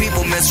lot of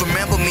people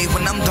misremember me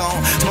when I'm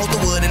gone. Smoke the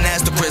wood and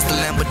ask the crystal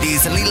number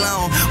decently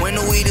long. When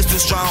the weed is too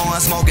strong, I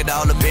smoke it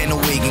all up in a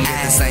week and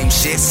get the same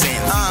shit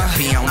sent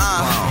VIP on the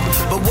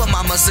bone. But what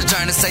mama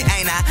sojourner say,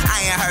 ain't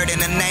I ain't heard in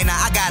the name.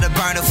 I got a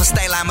burner for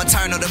stay line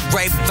maternal to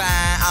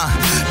grapevine.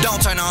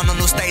 Don't turn on a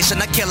new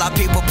station. I kill our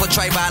people,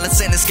 portray violence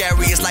and it's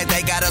scary. It's like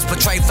they got us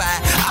portray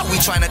fire. All we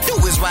trying to do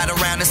is ride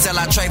around and sell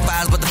our trade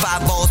files. But the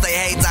 5 volts they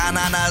hate on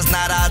us,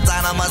 not our time.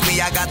 Must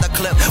be I got the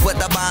clip with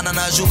the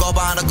bananas. You go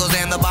barnacles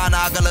and the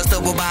binoculars.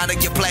 Double binder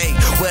you play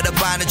with the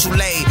bind that you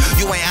lay.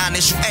 You ain't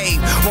honest, you ape.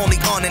 Only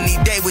on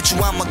any day with you,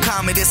 I'm a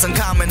common. It's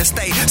uncommon to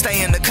stay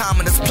in the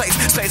commonest place.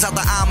 Space out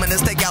the ominous,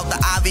 take out the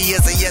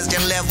obvious. And yes,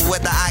 you level with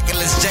the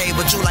Oculus J,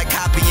 but you like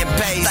copy and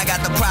paste. I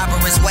got the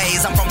properest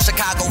ways. I'm from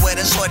Chicago where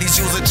the shorties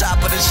use a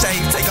chopper to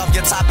shave. Take off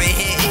your top and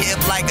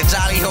hit like a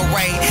jolly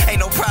hooray.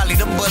 Ain't no probably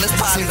them bullets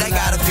probably they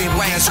got a fit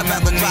range. I'm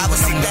at the driver's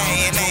seat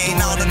and they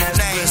ain't all the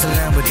names. The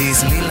Lambo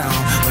decently long.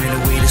 When the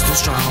weed is too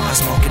strong, I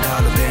smoke it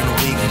all up in a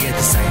week and get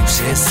the same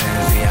shit sent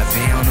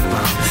VIP on the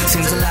bone.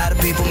 Seems a lot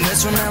of people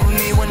misremember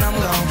me when I'm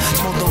gone.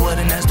 Smoke the wood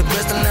and that's the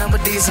crystal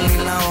number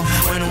decently long.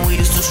 When the weed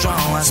is too strong,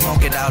 I I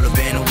smoke it all up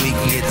in a week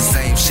and get the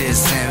same shit,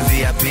 same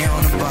VIP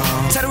on the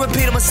bone. Try to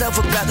repeat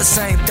myself about the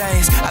same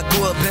things. I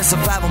grew up in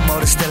survival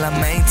mode and still I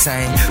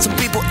maintain. Some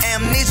people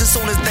amnesia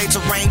soon as they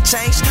terrain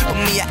change, but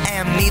me I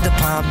am neither.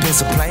 Palm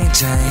pencil plain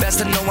Jane. Best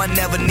to know I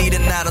never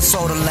needed not a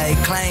soul to lay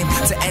claim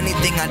to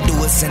anything I do.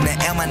 It's in the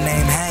air, my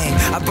name hang.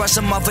 I brush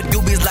them off with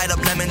doobies, light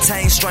up lemon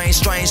tang. Strange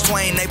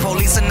twain. They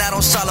policing out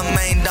on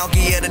Charlemagne.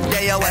 Donkey of the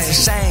day, oh that's a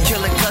shame.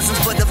 Killing cousins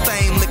for the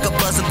fame, liquor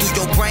buzzing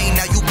through your brain.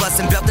 Now you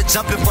busting, about to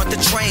jump in front the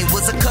train.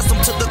 Was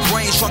accustomed to the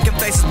grain, shrunken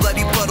faces,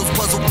 bloody puddles,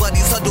 puzzle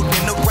buddies huddled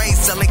in the rain,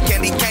 selling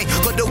candy cane.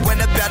 Could've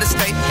went about the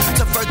state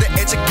to further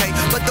educate,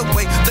 but the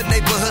way the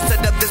neighborhood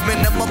set up this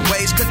minimum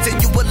wage,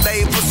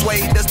 continually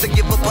persuade us to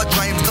give up our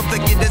dreams.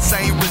 Convicted and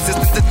sane,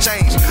 resistant to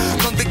change.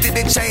 Convicted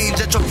and change,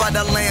 gentrify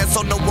the land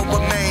so no one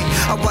remain.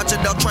 I watch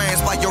it all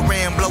transpire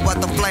and blow out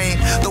the flame.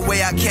 The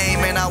way I came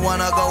and I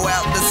wanna go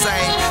out the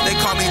same. They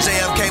call me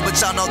JFK, but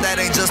y'all know that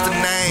ain't just a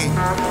name.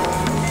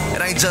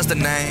 It ain't just a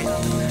name.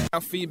 Our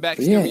feedback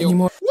yeah, stereo.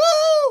 anymore.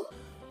 Woo!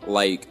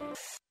 Like,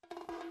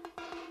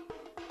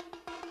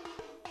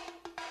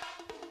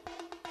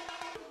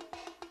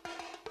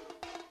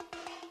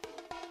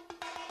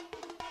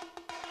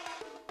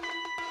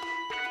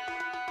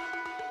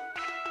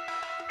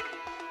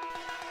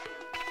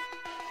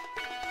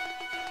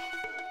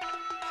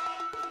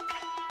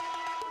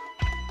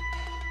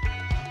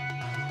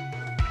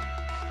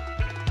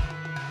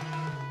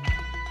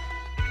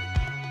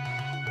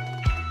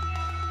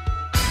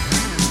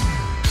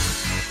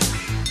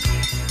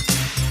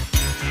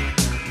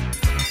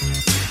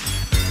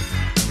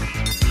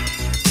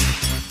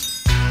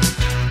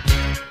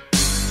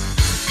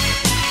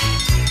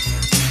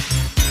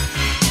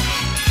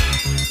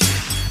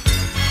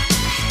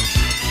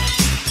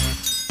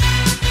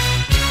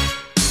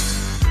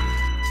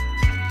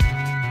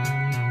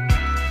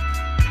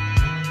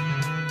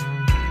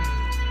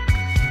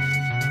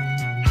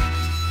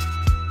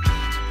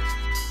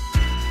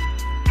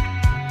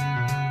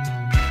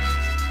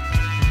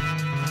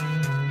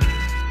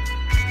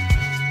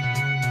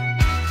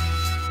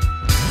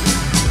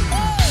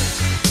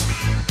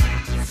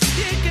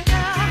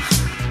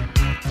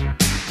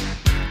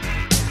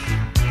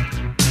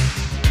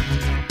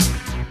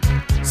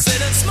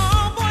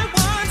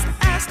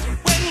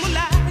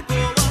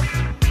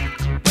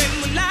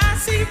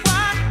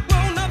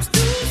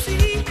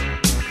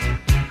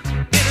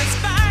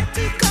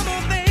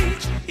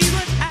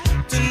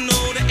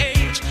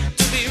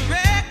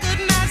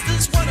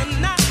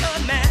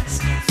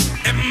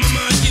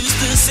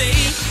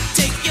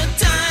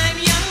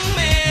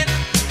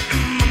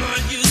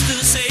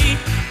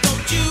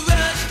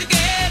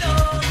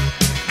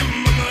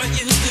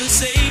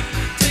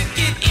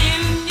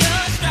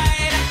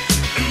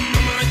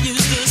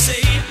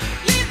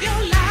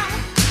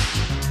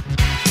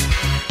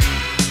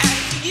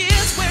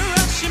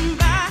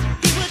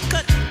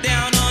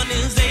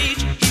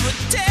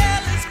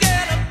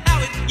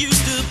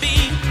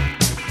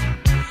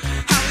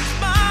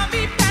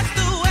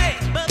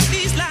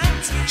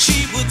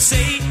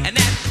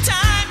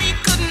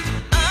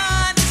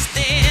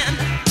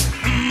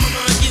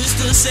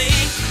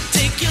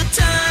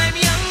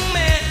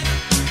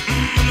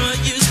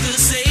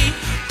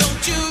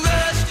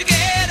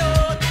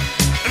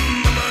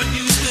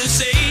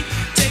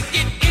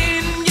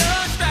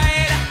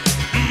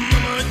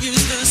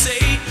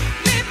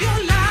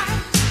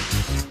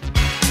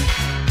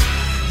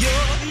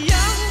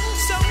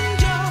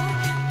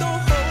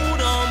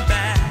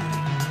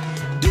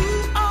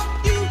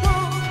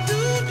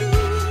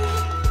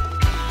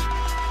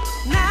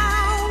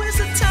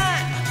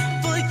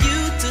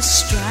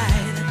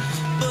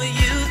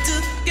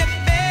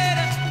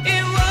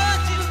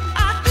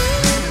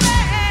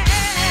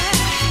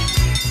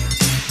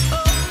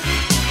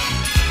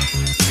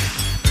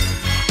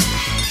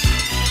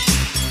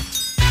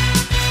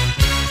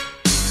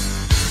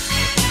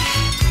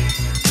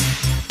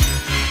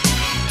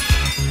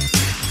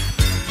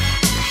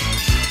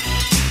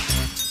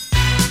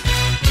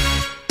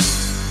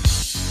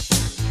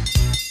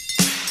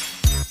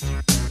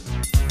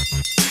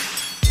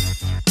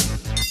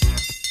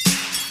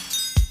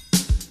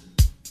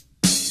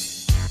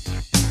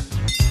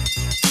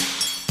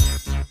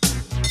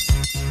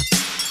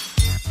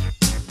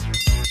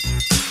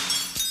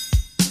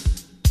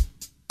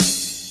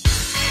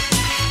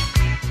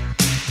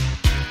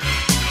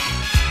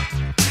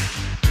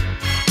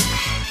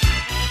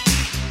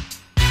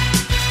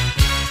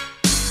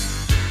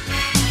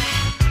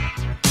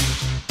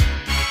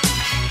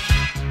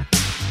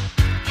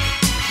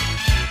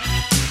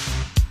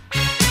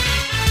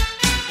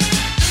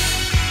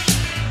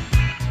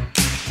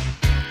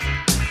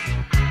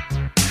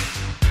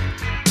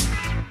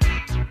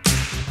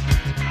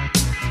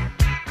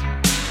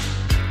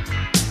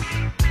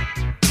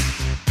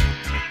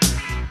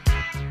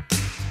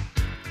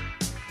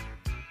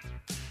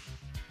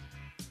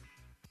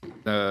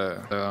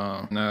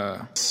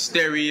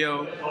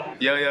 Stereo.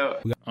 Yo.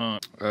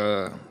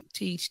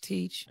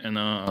 Teach. And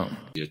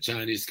your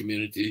Chinese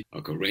community,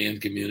 a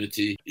Korean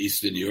community,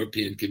 Eastern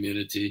European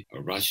community,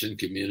 a Russian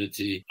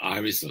community,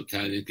 Irish or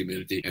Italian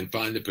community, and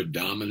find the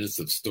predominance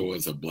of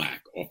stores are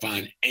black, or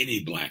find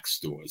any black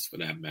stores for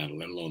that matter,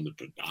 let alone the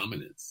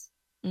predominance.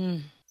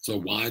 So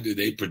why do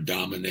they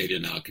predominate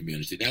in our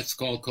community? That's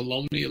called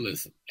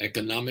colonialism,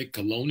 economic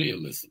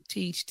colonialism.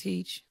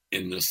 Teach.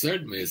 In a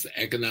certain way, it's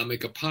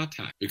economic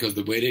apartheid, because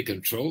the way they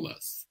control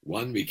us,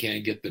 one, we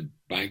can't get the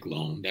bank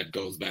loan. That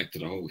goes back to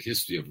the whole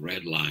history of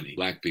redlining.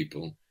 Black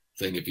people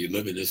saying if you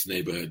live in this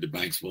neighborhood, the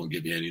banks won't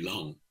give you any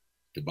loan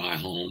to buy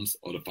homes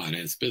or to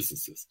finance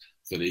businesses.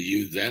 So they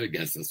use that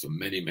against us for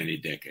many, many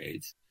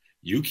decades.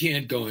 You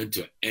can't go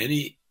into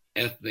any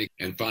ethnic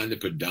and find the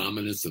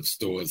predominance of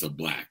stores are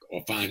black,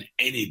 or find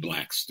any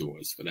black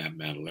stores for that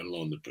matter, let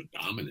alone the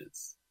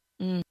predominance.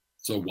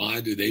 So why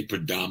do they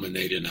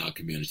predominate in our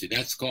community?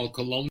 That's called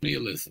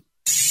colonialism.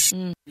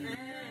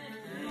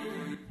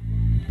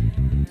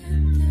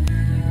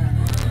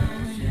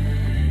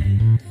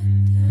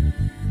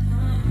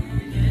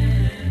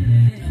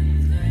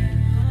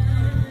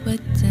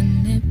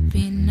 Wouldn't it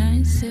be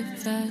nice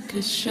if I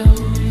could show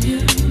you?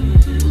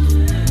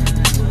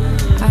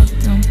 I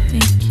don't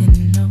think you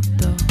know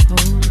the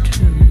whole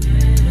truth.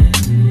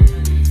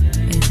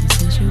 It's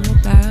this issue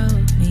about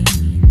me,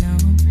 no.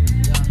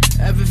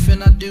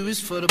 Everything I do is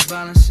for the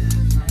balance.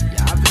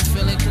 Yeah, I've been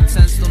feeling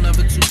content, still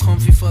never too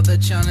comfy for the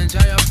challenge.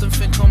 I often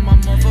think on my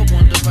mother,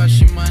 wonder how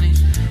she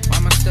managed. Why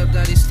my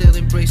stepdaddy still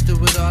embraced her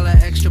with all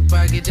that extra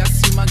baggage. I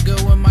see my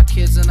girl and my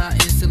kids and I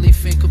instantly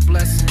think of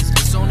blessings.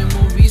 It's only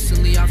more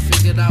recently I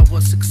figured out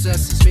what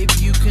success is. Maybe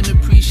you can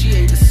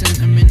appreciate the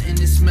sentiment in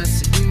this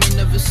message. We may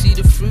never see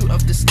the fruit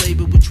of this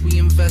labor which we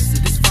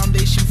invested. This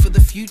foundation for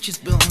the future's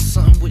built on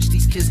something which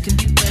these kids can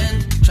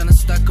depend. Trying to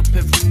stack up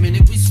every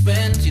minute we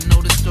spend. You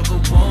know the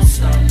struggle won't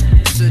stop.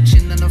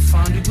 Searching and I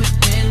found you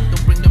within.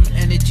 Don't bring them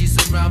energies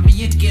around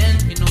me again.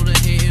 You know the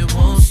hate, it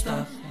won't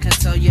stop. Can't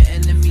tell your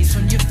enemies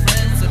from your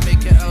friends. And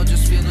make it all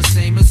just feel the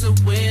same as a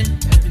win.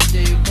 Every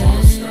day it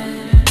won't stop.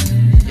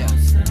 Yeah,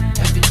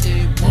 every day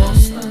it won't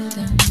stop.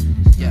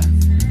 Yeah,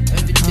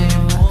 every day it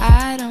won't stop.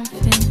 I don't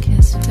think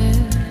it's fair,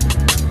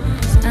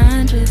 'cause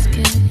I'm just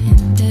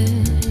getting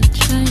there.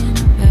 Trying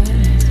to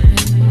balance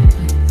with me.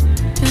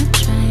 You're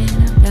trying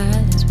to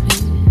balance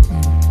with me.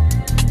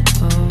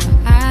 Oh,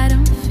 I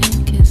don't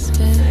think it's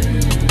fair,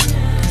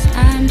 'cause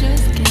I'm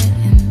just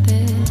getting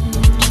there.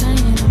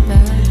 Trying to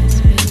balance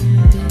with me.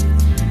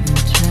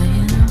 You're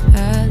trying to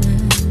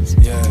balance with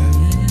me. Yeah,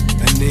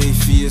 an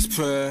atheist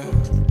prayer.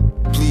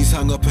 Please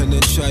hang up and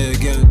then try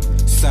again.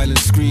 Silent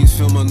screens,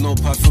 film a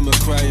notepad from a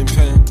crying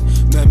pen.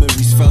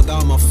 Memories fell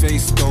down my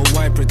face, though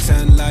why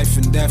pretend? Life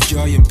and death,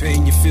 joy and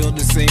pain, you feel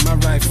the same, I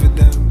write for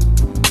them.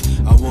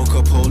 I woke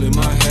up holding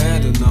my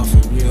head and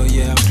nothing real,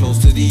 yeah, I'm close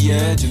to the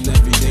edge. And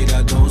every day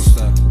that don't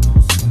stop.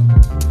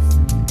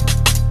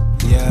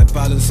 Yeah,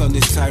 balance on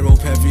this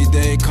tightrope every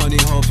day,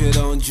 can't hope it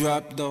don't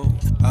drop though.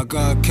 I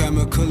got a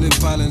chemical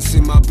imbalance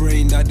in my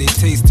brain that they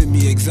taste to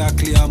me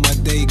exactly how my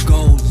day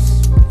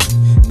goes.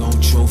 No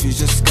trophies,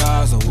 just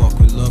scars. I walk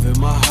with love in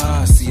my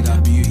heart. See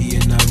that beauty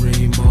in that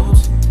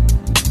rainbows.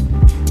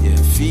 Yeah,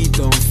 feet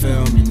don't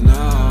fail me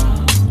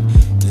now.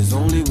 There's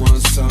only one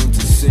song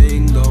to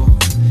sing though.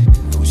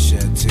 Don't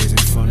shed tears in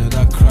front of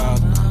that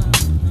crowd now.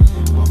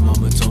 My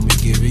mama told me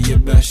give it your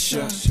best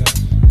shot.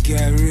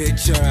 Get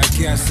richer, I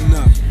guess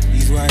not.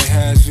 These white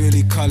hairs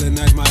really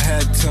colonize my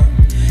head top.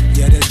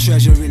 Yeah, there's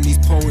treasure in these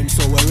poems.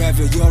 So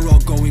wherever you're all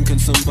going, can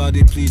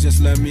somebody please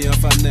just let me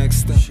off our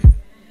next step?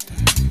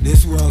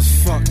 This world's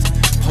fucked.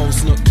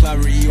 Post-nut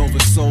clarity over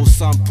soul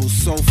samples.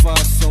 So far,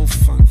 so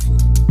thankful.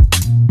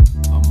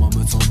 My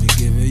mama told me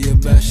give it your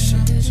best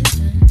shot.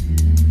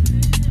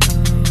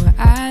 Oh,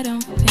 I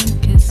don't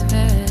think it's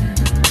fair,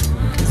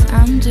 'cause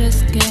I'm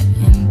just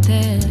getting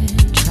there.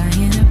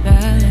 Trying to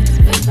balance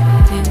with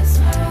this.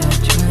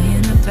 You're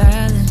trying to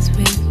balance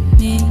with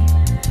me.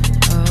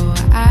 Oh,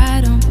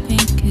 I don't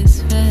think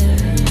it's fair,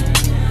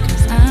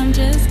 'cause I'm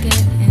just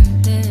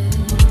getting there.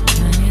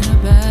 Trying to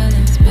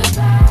balance with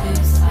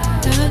this.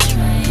 You're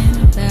trying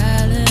to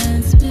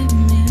balance with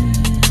me.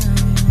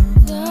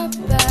 The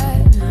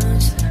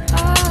balance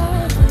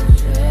of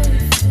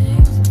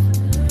everything.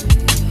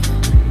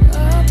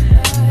 The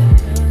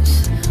balance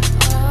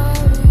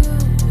of you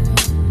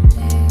and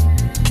me.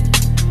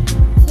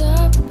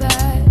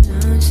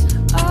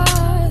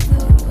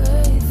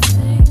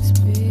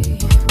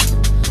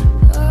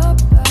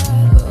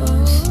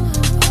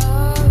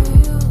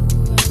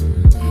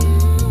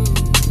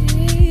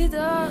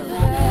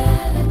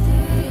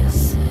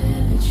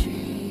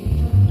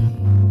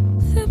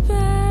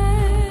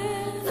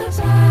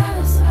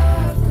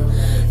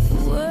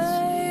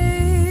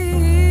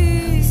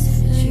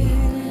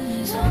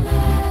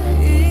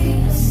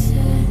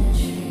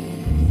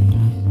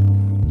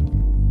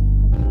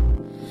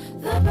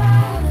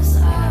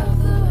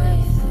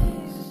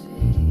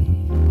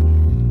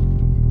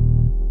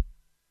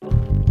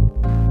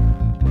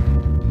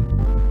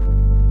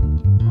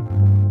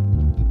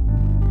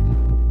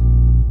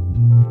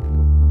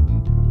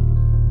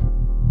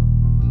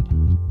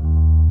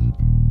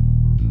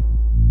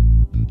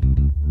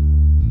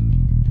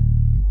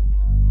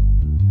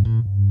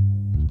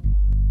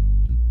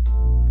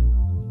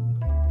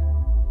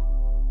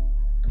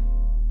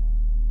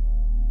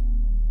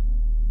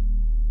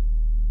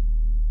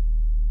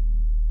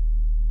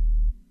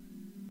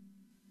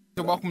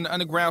 Welcome to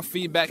Underground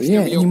Feedback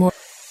Yeah, Stereo.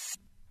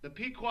 The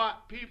Pequot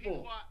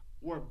people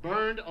were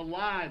burned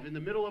alive in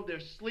the middle of their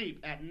sleep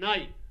at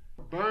night.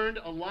 Burned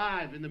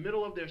alive in the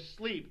middle of their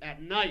sleep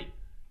at night.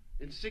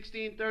 In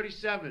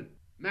 1637,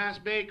 Mass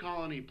Bay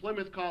Colony,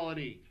 Plymouth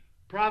Colony,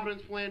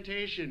 Providence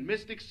Plantation,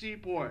 Mystic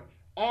Seaport,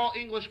 all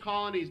English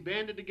colonies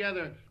banded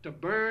together to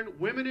burn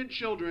women and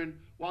children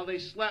while they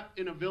slept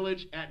in a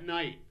village at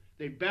night.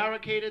 They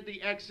barricaded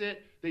the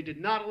exit. They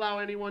did not allow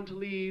anyone to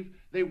leave.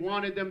 They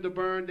wanted them to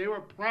burn. They were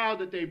proud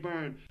that they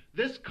burned.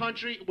 This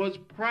country was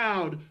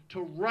proud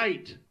to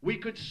write. We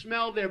could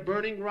smell their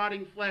burning,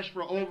 rotting flesh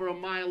for over a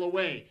mile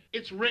away.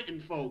 It's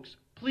written, folks.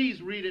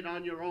 Please read it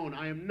on your own.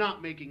 I am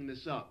not making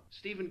this up.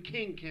 Stephen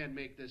King can't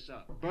make this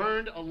up.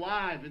 Burned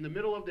alive in the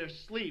middle of their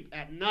sleep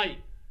at night.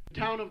 The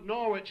town of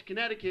Norwich,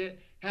 Connecticut,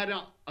 had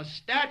a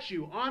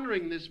statue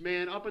honoring this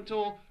man up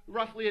until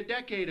roughly a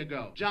decade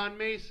ago. John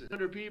Mason,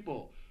 100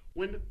 people.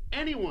 When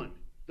anyone,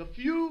 the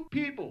few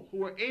people who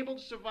were able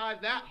to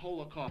survive that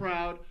Holocaust,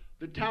 proud,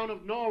 the town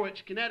of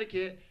Norwich,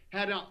 Connecticut,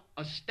 had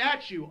a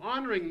statue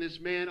honoring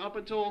this man up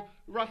until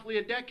roughly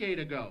a decade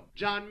ago.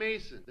 John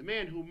Mason, the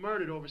man who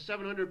murdered over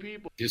 700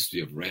 people.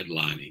 History of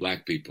redlining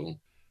black people.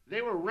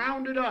 They were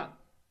rounded up.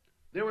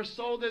 They were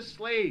sold as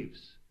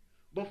slaves.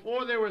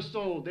 Before they were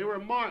sold, they were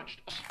marched.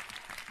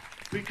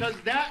 Because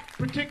that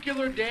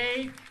particular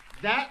day,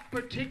 that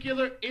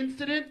particular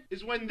incident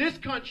is when this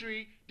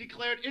country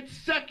declared its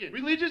second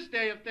religious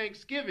day of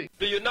Thanksgiving.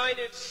 The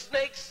United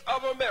Snakes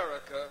of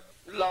America,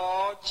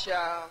 Lord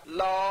Child,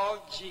 Lord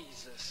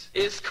Jesus,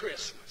 it's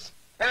Christmas.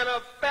 And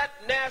a fat,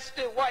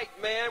 nasty white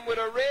man with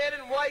a red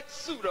and white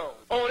suit on.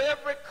 On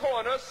every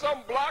corner,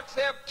 some blocks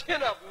have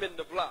 10 of them in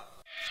the block.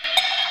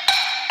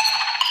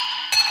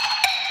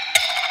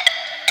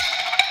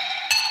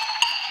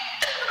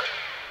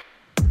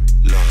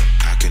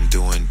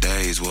 Doing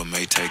days what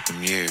may take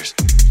them years.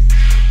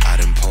 I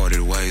done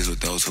parted ways with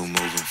those who move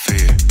in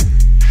fear.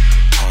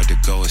 Hard to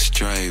go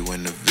astray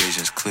when the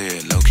vision's clear.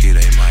 Low-key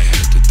they might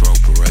have to throw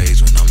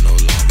parades when I'm no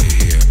longer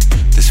here.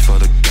 This for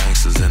the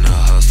gangsters and the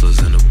hustlers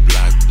and the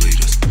block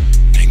bleeders.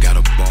 Ain't got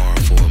a bar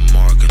for a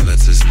mark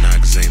unless it's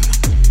Noxema.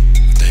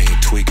 They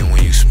ain't tweaking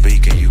when you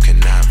speaking, you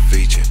cannot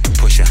feature.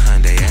 Push a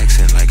Hyundai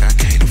accent like I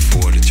can't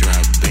afford to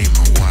drive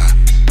Beamer. Why?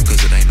 Cause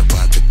it ain't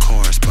about the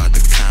car, it's about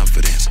the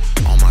confidence.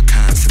 All my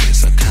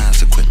consonants are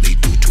consequently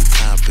due to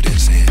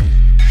confidence in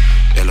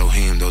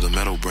Elohim, though the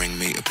metal bring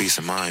me a peace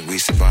of mind. We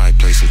survive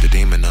places to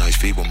demonize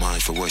feeble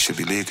minds for what should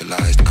be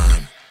legalized.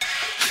 I'm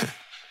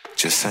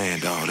just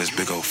saying, dawg, there's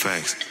big old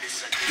facts.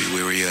 Be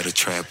weary of the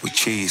trap with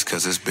cheese,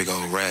 cause it's big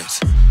old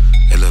rats.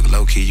 Hey, look,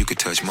 low-key, you could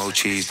touch more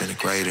cheese than a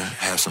grater.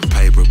 Have some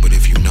paper, but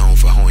if you known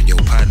for hoeing your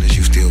partners,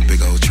 you still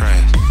big old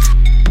trash.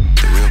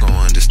 The real gon'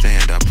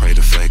 understand, I pray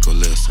the fake will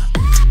listen.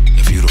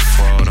 If you the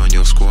fraud on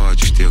your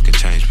squad, you still can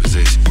change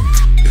position.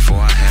 Before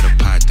I had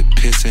a pot to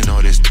piss in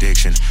or this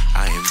diction,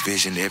 I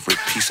envisioned every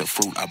piece of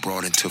fruit I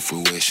brought into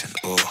fruition.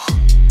 Oh,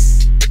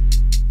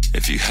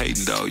 if you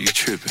hating, dawg, you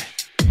tripping.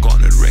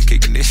 Garnered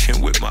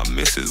recognition with my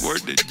missus,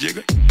 word to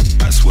jigger.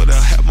 I swear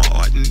I'll have my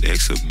art in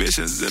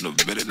exhibitions in a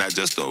minute. Not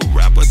just a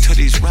rapper to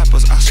these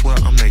rappers, I swear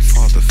I'm their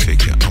father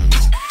figure. I'm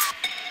gon'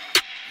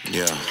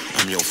 yeah,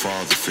 I'm your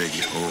father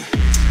figure. Oh,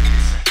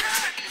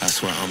 I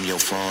swear I'm your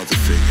father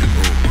figure.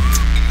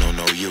 Oh,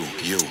 no, you,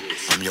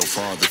 I'm your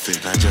father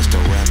figure. Not just a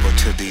rapper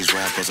to these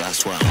rappers, I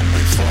swear I'm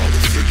their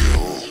father figure.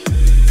 Oh.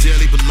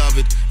 Dearly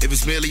beloved, if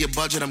it's merely a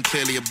budget, I'm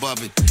clearly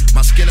above it.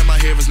 My skin and my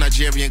hair is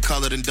Nigerian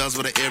colored and does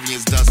what an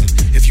Aryans doesn't.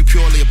 If you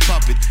purely a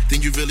puppet,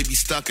 then you really be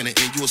stuck in it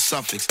and you a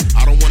suffix.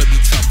 I don't wanna be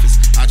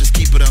toughest, I just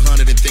keep it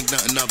 100 and think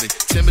nothing of it.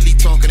 Timidly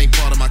talking ain't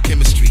part of my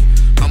chemistry.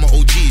 I'm an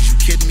OG, is you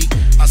kidding me?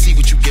 I see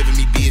what you giving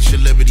me, be it your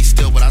liberty.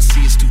 Still what I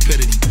see is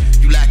stupidity.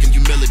 You lacking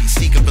humility,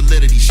 seeking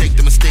validity, shake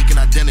the mistaken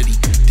identity.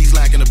 These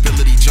lacking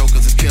ability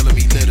jokers is killing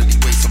me, literally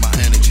wasting my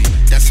energy.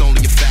 That's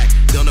only a fact,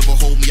 they'll never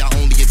hold me, I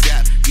only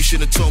adapt. You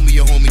shouldn't have told me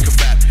your homie could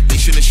rap. They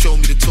shouldn't have showed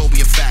me the Toby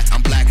in fact.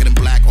 I'm blacker than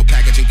black, or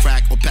packaging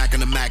crack, or packing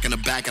the Mac in the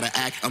back of the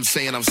act. I'm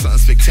saying I'm something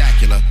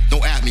spectacular.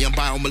 Don't at me, I'm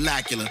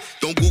biomolecular.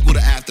 Don't Google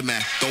the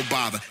aftermath, don't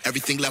bother.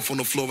 Everything left on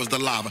the floor is the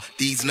lava.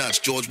 These nuts,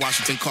 George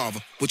Washington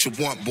Carver. What you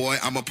want, boy?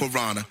 I'm a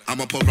piranha.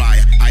 I'm a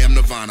pariah. I am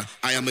Nirvana.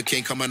 I am a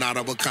king coming out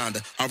of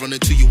Wakanda. I run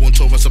into you on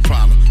tour, it's a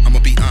problem. I'ma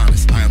be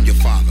honest, I am your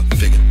father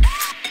figure.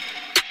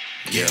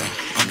 Yeah,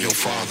 I'm your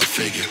father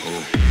figure.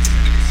 Oh,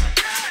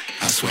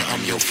 I swear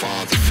I'm your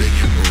father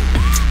figure.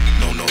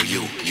 Oh, no,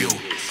 you,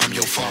 I'm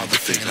your father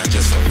figure. Not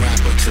just a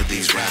rapper to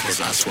these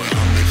rappers, I swear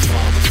I'm their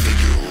father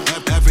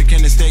figure.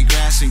 African estate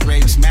grass and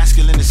grapes,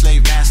 masculine and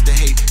slave master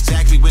hate.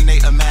 Exactly when they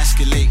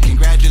emasculate,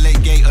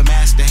 congratulate gay or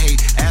master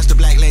hate. Ask the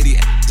black lady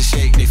to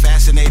shake, they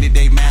fascinated,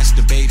 they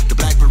masturbate. The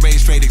black parade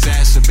straight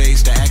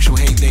exacerbates the actual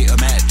hate they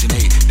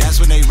imaginate. That's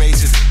when they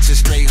racist to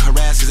straight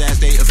harasses as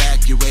they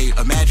evacuate.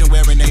 Imagine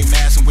wearing a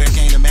mask and where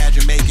can't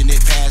imagine making it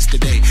past the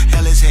day.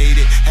 Hell is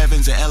hated,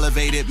 heavens are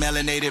elevated,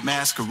 melanated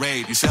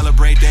masquerade. You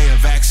celebrate, they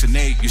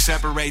vaccinate. You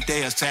separate,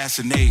 they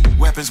assassinate.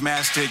 Weapons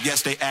mastered,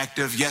 yes they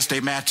active, yes they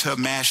matter,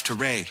 mash to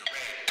raid.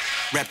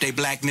 Rep they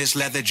blackness,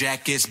 leather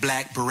jackets,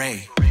 black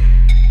beret.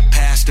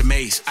 pass the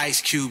mace. Ice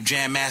Cube,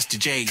 Jam Master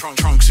J.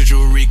 Trunks of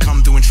jewelry,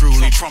 come through and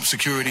truly. Trump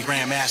security,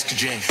 Grandmaster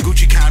J.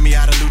 Gucci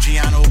Camiata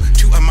Luciano.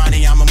 To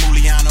Amani, I'm a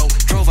Muliano.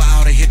 Drove her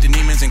out to hit the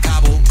Neiman's in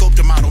Cabo. Gope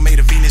the model, made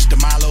a Venus de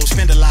Malo.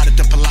 Spend a lot at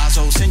the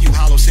Palazzo. Send you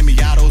hollow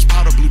semi-autos.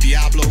 Powder blue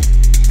Diablo.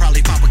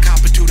 Probably pop a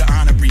copper to the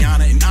honor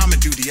Brianna and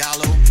Amadou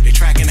Diallo. They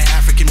tracking the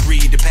African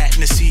breed, the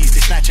patent the seas.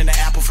 They snatching the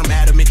apple from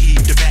Adam and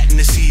Eve. The patent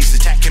the seas,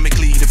 attack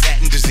chemically, the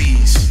patent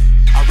disease.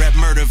 I rep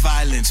murder,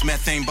 violence,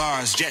 methane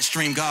bars, jet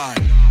stream guard.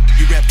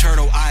 You rep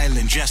Turtle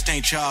Island, just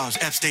ain't Charles,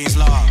 Epstein's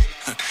Law.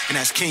 And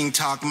that's King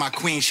talk, my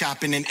queen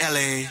shopping in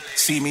LA.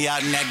 See me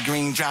out in that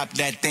green drop,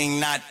 that thing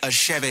not a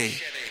Chevy.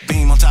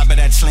 Beam on top of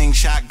that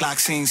slingshot, Glock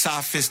scene,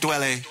 softest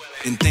dwelle.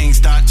 And things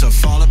start to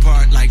fall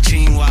apart like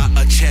Chinua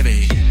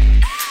Achebe.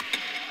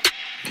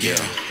 Yeah,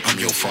 I'm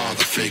your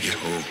father figure.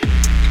 Ooh.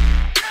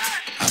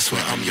 I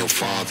swear I'm your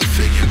father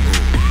figure.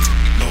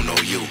 Ooh. No,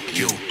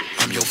 you.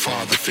 I'm your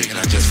father figure.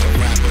 Not just a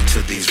rapper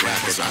to these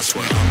rappers. I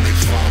swear I'm their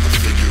father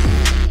figure.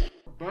 Ooh.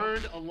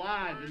 Burned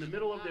alive in the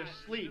middle of their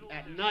sleep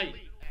at night.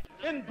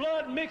 In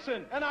blood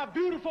mixing and our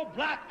beautiful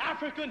black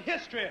African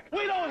history.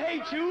 We don't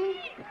hate you.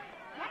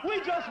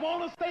 We just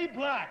want to stay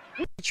black.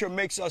 Nature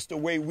makes us the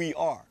way we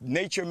are.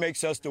 Nature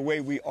makes us the way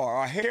we are.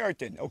 Our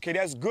heritage, okay,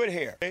 that's good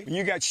hair. When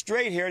you got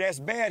straight hair, that's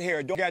bad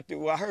hair. Don't got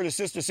I heard a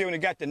sister say when they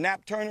got the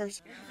nap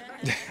turners,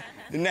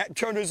 the nap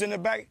turners in the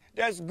back,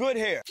 that's good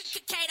hair. Big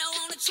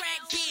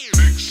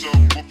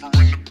subwoofer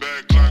in the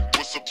back, like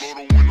what's up, blow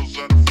the windows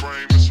out the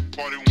frame. It's a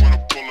party when I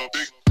pull up.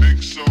 Big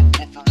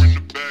subwoofer in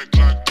the back,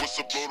 like what's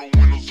up, blow the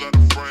windows out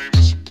the frame.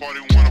 It's a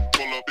party when I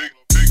pull up.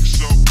 Big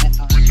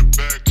subwoofer in the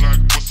back, like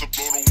what's up,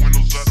 blow the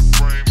windows out the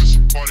frame. It's a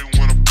party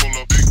when I pull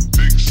up.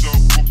 Big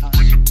subwoofer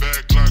in the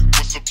back, like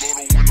what's up, blow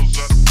the windows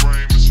out the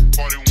frame. It's a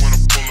party when I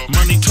pull up.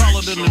 Money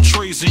taller than the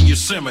trees in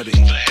Yosemite. The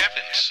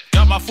heavens.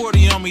 Got my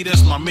 40 on me,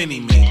 that's my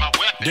mini-me.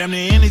 Damn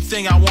near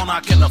anything I want, I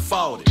can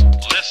afford it.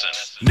 Listen.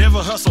 Never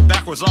hustle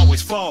backwards,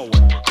 always forward.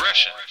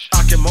 Progression.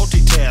 I can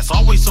multitask,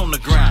 always on the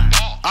grind.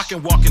 I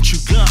can walk and chew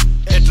gum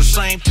at the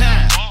same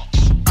time.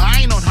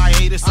 I ain't on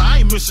hiatus, I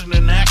ain't missing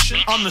in action.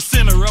 I'm the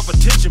center of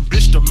attention,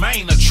 bitch, the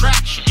main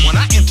attraction. When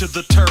I enter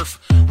the turf,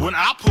 when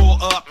I pull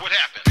up, what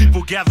happened?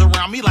 People gather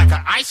around me like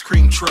an ice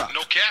cream truck.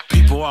 No cap.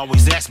 People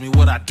always ask me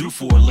what I do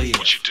for a live.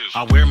 What you do?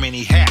 I wear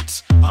many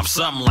hats, I'm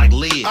something like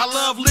Liz. I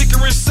love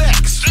liquor and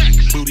sex.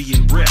 Booty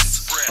and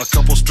breasts. A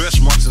couple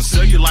stretch marks and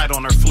cellulite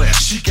on her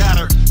flesh. She got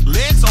her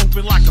legs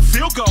open like a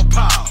field goal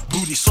pile.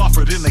 Booty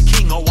softer than the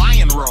King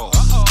Hawaiian roll.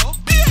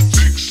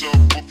 Big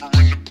subwoofer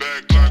in the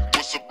back, like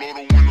what's up, blow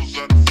the windows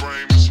out the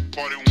frame. It's a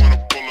party when I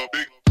pull up.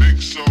 Big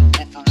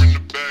subwoofer in the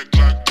back,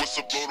 like what's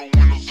up, blow the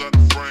windows out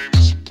the frame.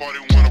 It's a party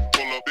when I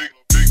pull up.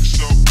 Big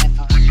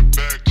subwoofer in the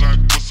back, like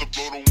what's up,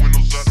 blow the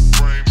windows out the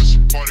frame. It's a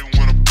party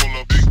when I pull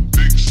up.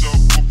 Big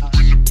subwoofer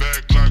in the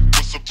back, like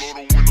what's up, blow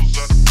the windows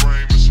out the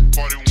frame. It's a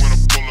party when I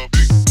pull up.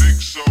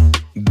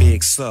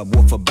 Big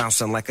subwoofer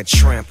bouncing like a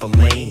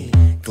trampoline.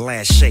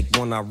 Glass shake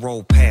when I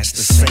roll past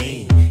the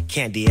scene.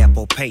 Candy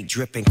apple paint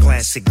dripping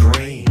classic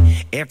green.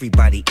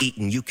 Everybody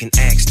eating, you can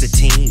ask the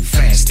team.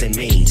 Fast and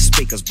mean,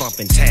 speakers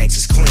bumping, tags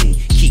is clean.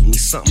 Keep me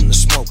something to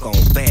smoke on,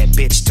 bad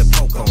bitch to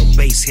poke on.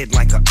 Bass hit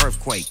like an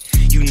earthquake.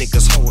 You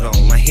niggas hold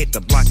on, I hit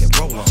the block and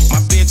roll on. My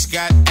bitch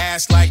got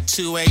ass like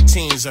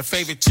 218s. Her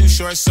favorite Too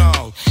Short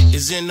song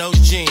is In Those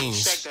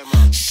Jeans.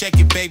 Shake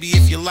it, baby,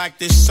 if you like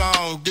this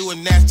song. Do a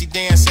nasty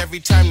dance every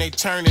time they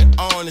turn it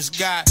on. It's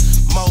got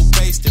more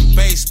bass than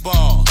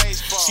baseball.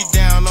 She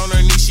down on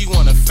her knees, she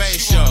want a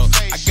facial.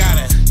 I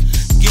gotta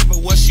give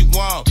her what she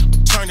want.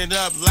 Turn it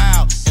up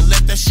loud and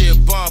let that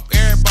shit bump.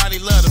 Everybody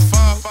love the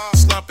funk.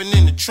 Slumping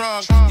in the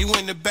trunk. You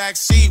in the back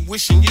seat,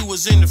 wishing you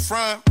was in the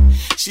front.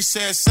 She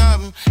said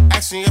something,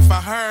 asked me if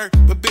I heard,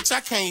 but bitch, I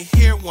can't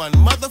hear one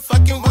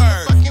motherfucking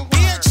word.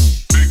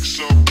 Bitch. Big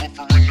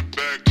subwoofer in the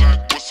back,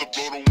 like what's up,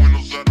 blow the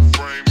windows out the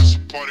frame. It's a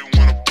party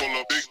when I pull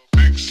up.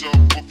 Big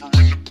subwoofer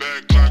in the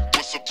back, like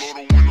what's up, blow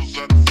the windows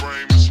out the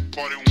frame. It's a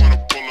party when I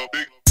pull up.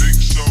 Big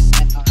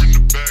subwoofer in the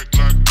back,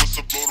 like what's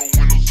up, blow the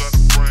windows out the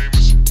frame.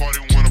 It's a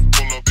party when I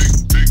pull up.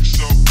 Big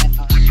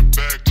subwoofer in the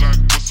back, like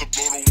what's up,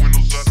 blow the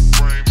windows out the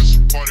frame. It's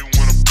a party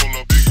when I pull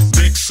up.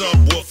 Big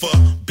subwoofer,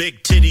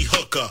 big titty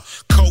hooker,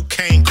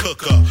 cocaine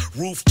cooker,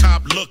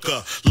 rooftop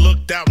looker,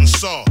 looked out and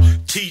saw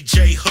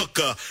TJ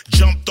Hooker,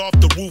 jumped off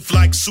the roof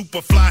like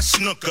Superfly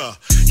Snooker.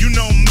 You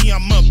know me,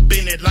 I'm up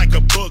in it like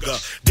a booger.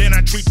 Then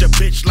I treat the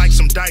bitch like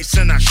some dice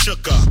and I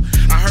shook her.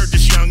 I heard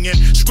this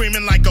youngin'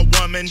 screaming like a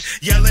woman,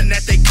 yelling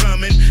that they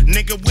coming.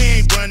 Nigga, we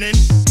ain't running.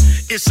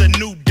 It's a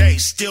new day,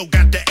 still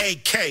got the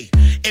AK.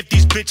 If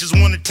these bitches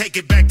wanna take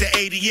it back to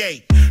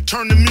 88,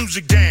 turn the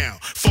music down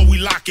before we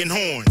lockin'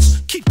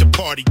 horns. Keep the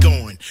party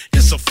going,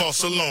 it's a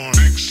false alarm.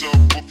 Big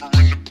subwoofer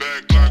in the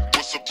back, like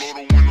what's up, blow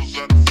the windows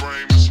out the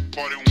frame. It's a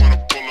party when I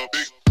pull up.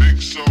 Big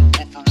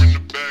subwoofer in the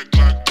back,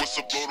 like what's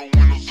up, blow the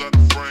windows out the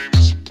frame.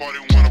 It's a party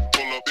when I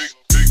pull up.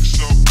 Big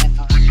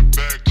subwoofer in the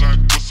back, like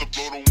what's up,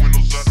 blow the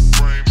windows out the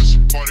frame. It's a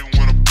party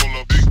when I pull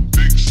up.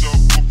 Big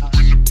subwoofer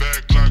in the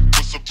back, like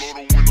what's up, blow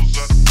the windows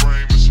out the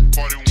frame. It's a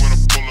party when I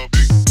pull up.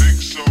 Big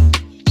sub.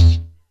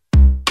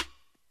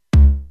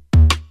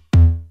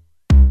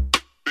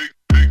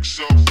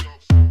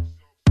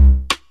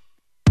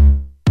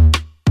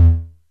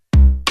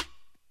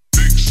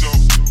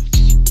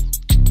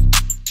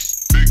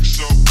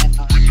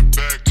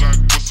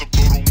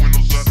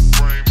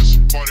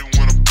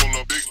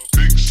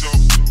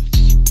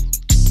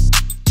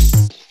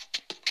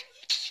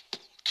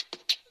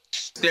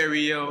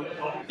 Stereo.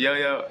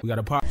 Yo. We got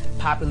a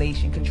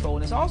population control,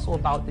 and it's also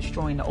about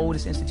destroying the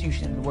oldest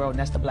institution in the world, and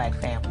that's the black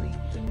family,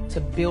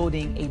 to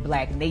building a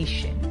black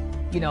nation.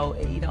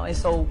 And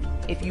so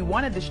if you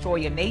want to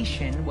destroy a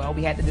nation, well,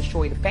 we had to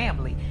destroy the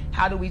family.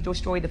 How do we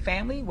destroy the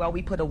family? Well,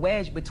 we put a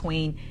wedge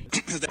between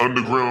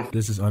underground.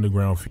 This is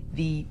underground.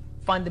 The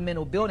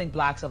fundamental building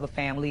blocks of a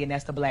family, and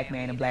that's the black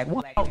man and black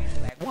woman.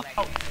 What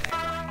else?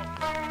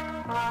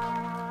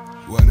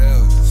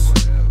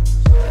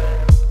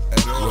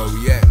 Where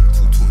we at?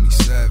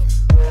 227.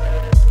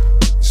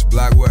 It's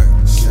Black Work.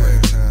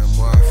 Same time,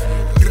 Mafia.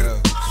 What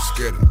else? Let's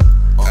get it.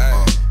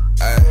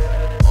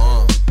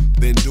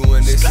 Been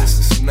doing this since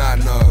the snot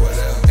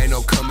nose. Ain't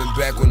no coming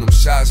back when them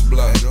shots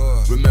blow.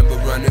 Remember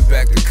running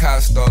back to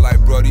Costa like,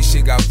 bro, this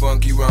shit got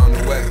funky round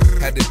the way.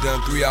 Had to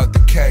dunk 3 out the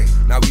K,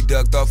 now we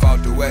ducked off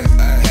out the way.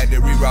 Had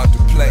to reroute the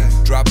play,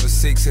 drop a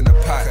 6 in the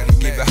pot.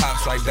 Give it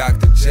hops like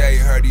Dr. J,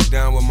 heard he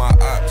done with my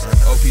ops.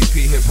 OPP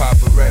hip hop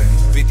array,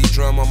 50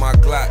 drum on my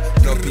Glock.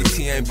 No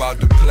PT ain't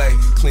bout to play,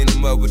 clean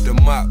him up with the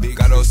mop.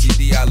 Got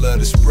OCD, I love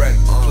to spray.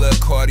 Plug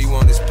card, he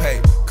want his pay,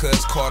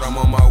 cuz caught, I'm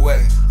on my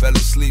way. Fell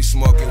asleep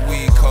smoking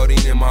weed,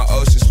 codeine in my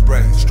ocean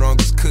spray.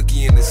 Strongest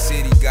cookie in the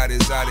city, got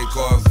exotic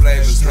all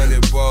flavors.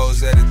 100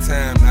 bowls at a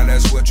time, now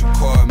that's what you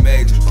call a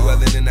major.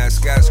 Dwelling in that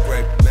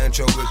skyscraper,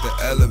 mancho with the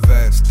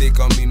elevator. Stick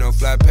on me, no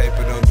flat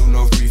paper, don't do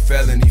no free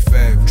felony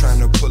favor. Trying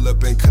to pull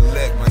up and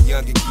collect, my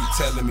youngin' keep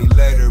telling me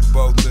later.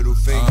 Both middle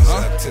fingers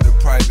up to the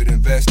private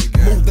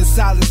investigator. Moving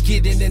silence,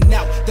 get in and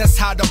out, that's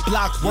how the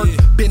block work.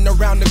 Been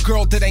around the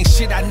girl that ain't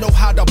shit, I know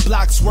how the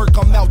blocks work.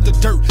 I'm out the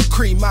dirt,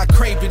 cream my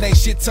crave, it ain't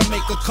shit to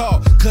make a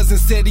call. Cousin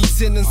said he's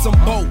sending some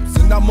boats,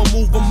 and I'ma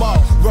move them all.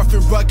 Rough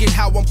and rugged,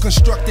 how I'm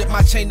constructed,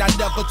 my chain I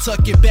never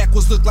tuck it.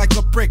 Backwards look like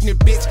a pregnant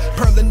bitch,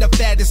 pearling the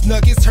fattest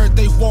nuggets. Heard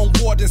they want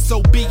war, then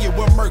so be it,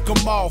 we'll murk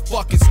them all.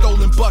 Fuck it,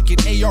 stolen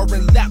bucket, AR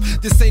and lap,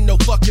 this ain't no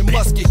fucking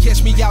musket.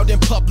 Catch me out in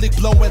public,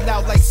 blowing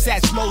out like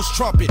Satchmo's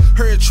trumpet.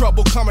 Heard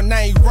trouble coming,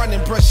 I ain't running,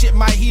 bruh, shit,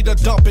 my heater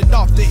dumping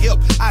off the hip.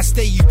 I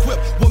stay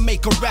equipped, will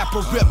make a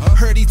rapper rip.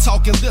 Heard he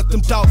talking, lift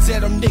them dogs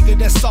at him, nigga,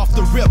 that's off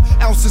the rip.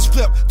 Ounces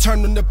flip,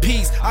 turn them to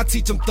peas, I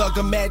teach them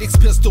thugomatics,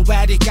 pistol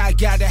addict, I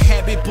got a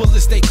habit,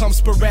 bullets they come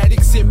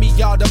sporadic,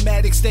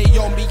 semi-automatic, stay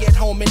on me at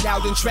home and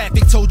out in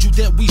traffic. Told you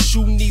that we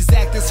shooting these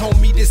actors,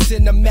 homie, this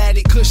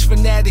cinematic. Kush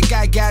fanatic,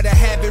 I got a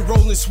habit,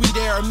 rolling sweet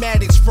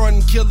aromatics,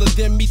 frontin' killer,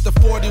 then meet the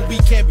 40, we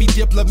can't be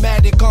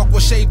diplomatic. Uncle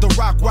shade the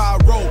rock while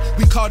I roll,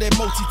 we call that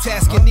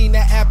multitasking, need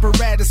that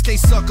apparatus,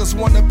 case suckers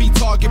wanna be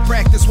target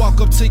practice.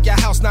 Walk up to your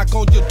house, knock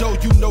on your door,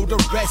 you know the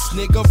rest,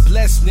 nigga.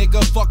 Blessed,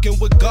 nigga, fucking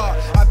with God,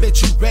 I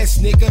bet you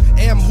rest, nigga.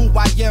 Am who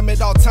I am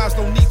at all times,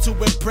 no need to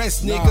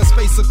impress, niggas.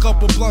 Face a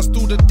couple blunts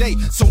through the day,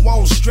 so I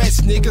don't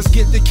stress, niggas.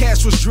 Get the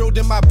cash was drilled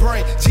in my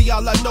brain, gee,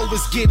 all I know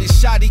is get it.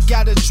 Shotty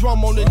got a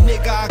drum on the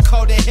nigga, I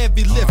call that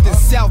heavy lifting.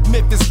 South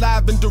Memphis,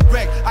 live and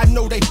direct, I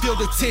know they feel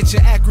the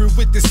tension. Accurate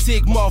with the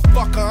sig,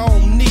 motherfucker, I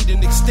don't need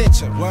an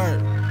extension.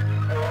 Word.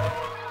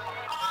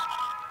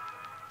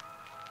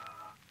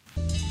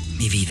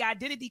 The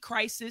identity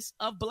crisis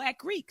of Black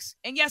Greeks.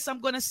 And yes,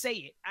 I'm going to say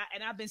it.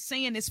 And I've been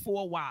saying this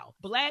for a while.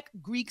 Black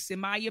Greeks, in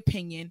my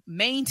opinion,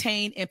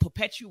 maintain and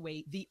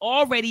perpetuate the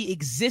already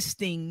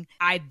existing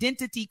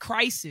identity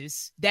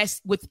crisis that's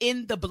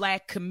within the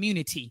Black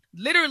community.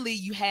 Literally,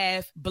 you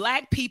have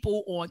Black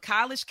people on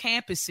college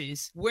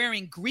campuses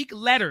wearing Greek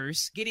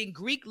letters, getting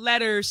Greek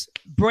letters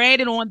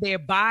branded on their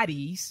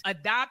bodies,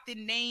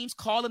 adopting names,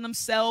 calling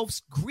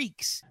themselves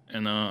Greeks.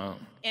 And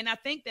I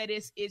think that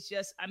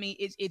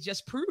it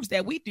just proves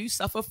that we do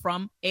suffer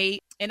from an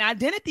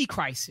identity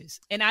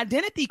crisis, and so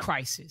identity.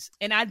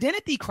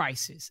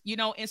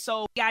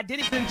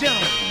 And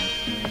gentlemen,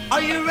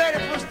 are you ready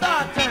for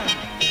start time?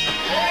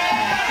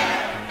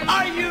 Yeah!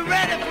 Are you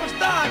ready for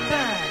start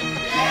time?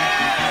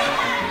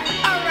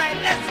 Yeah! All right,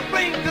 let's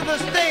bring to the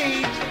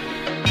stage,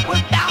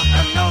 without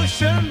a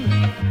notion,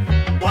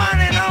 one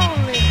and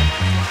only.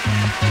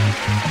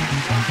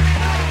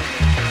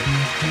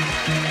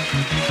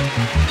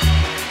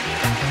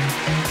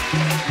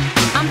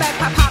 I'm back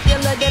by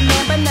popular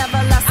demand, but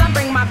nevertheless, I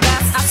bring my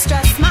best. I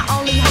stress my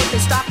only hope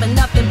is dropping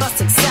nothing but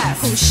success.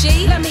 Who's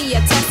she? Let me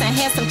attest and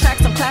hand some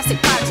tracks, some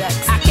classic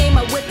projects. I came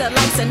up with the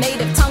likes of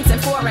native tongues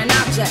and foreign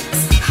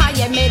objects. I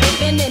admit it,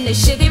 been in this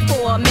shitty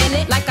for a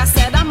minute. Like I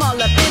said, I'm all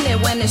up in it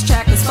when this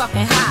track is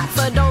fucking hot.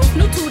 For those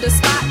new to the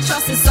spot,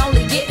 trust it's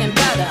only getting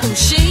better. Who's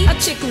she? A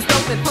chick who's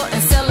dope at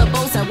putting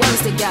syllables and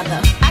words together.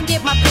 I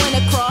get my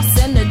point across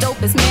in the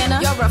dopest manner.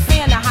 You're a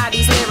fan of how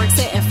these lyrics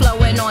sit and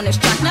flowing on this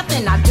track.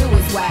 Nothing I do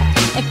is whack.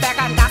 In fact,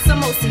 I got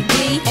some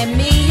OCD, and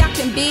me, I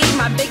can be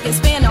my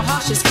biggest fan, or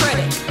harshest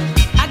critic.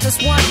 I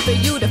just want for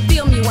you to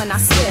feel me when I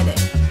spit it.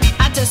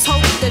 I just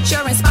hope that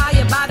you're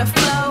inspired by the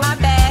flow. My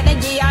bad, and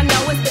yeah, I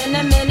know it's been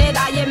a minute,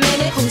 I admit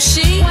it. Who's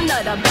she? One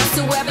of the best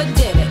who ever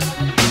did it.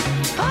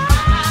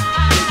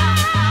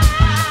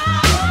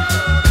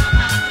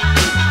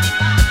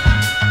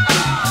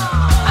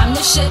 I'm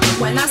the shit,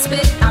 when I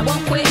spit, I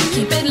won't quit,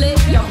 keep it lit.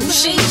 Yo, who's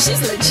she?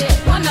 She's legit,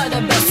 one of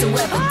the best who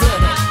ever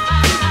did it.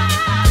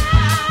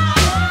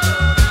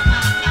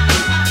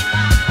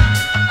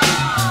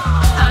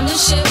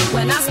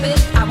 I spit,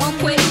 I won't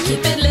quit,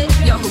 keep it lit.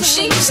 Yo, who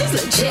she? She's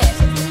legit.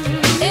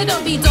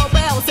 It'll be dope,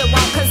 but else it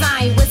won't, cause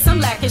I ain't with some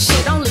lacking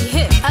shit, only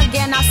hit.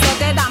 Again, I said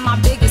that I'm my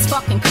biggest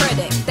fucking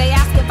critic. They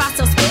ask if I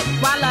still spit,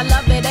 while I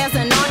love it as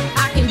an art.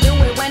 I can do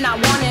it when I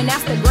want, and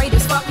that's the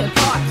greatest fucking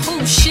part.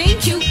 Who she?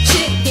 Cute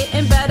chick,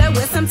 getting better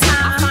with some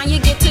time. I find you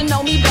get to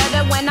know me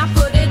better when I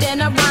put it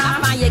in a rhyme. I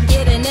find you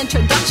get an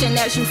introduction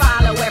as you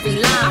follow every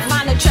line. I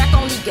find the track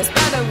only gets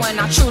better when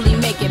I truly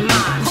make it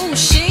mine. Who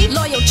she?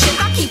 Loyal chick,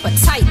 I keep a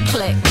tight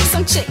click.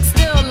 Some chicks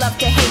still love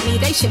to hate me,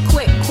 they should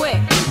quit quick.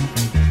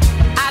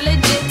 I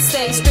legit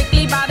say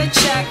strictly by the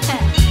check.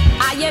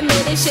 I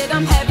admit it, shit,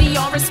 I'm heavy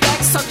on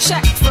respect, so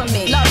check for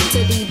me. Love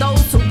to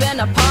those who've been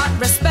apart,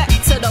 respect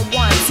to the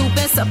ones who've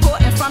been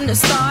supporting from the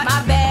start.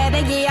 My bad,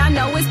 and yeah, I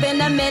know it's been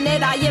a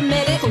minute, I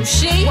admit it. Who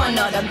she? One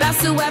of the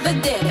best who ever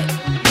did it.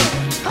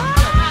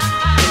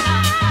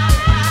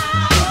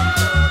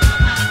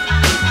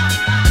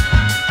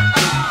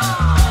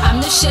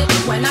 I'm the shit,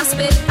 when I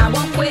spit, I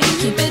won't quit,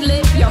 keep it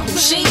lit. Yo, who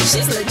she?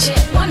 She's legit,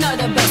 one of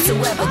the best who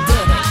ever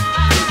did it.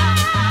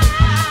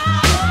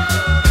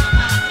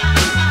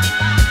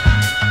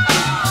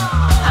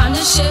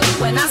 Shit.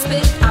 When I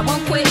spit, I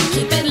won't quit,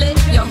 keep it lit.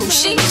 Yo, who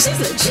she? She's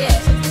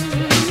legit.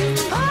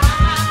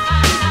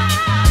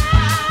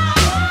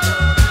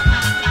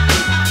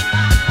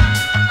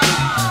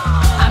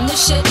 I'm the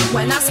shit.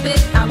 When I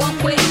spit, I won't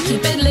quit,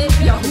 keep it lit.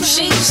 Yo, who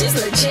she? She's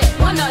legit.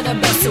 One of the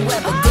best who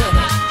ever did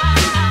it.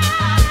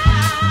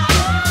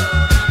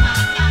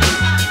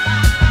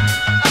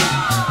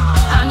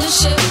 I'm the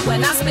shit.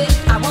 When I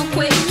spit, I won't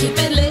quit, keep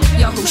it lit.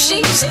 Yo, who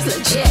she? She's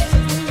legit.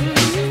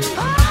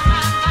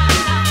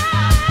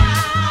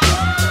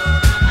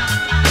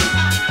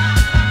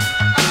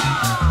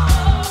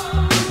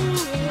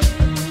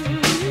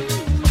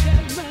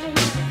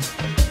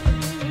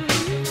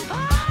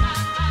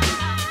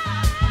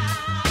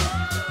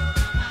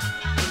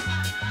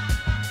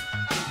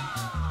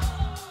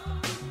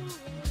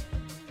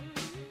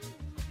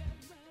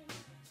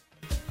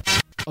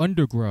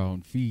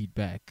 Underground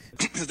feedback.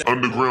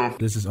 Underground.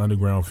 This is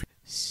underground.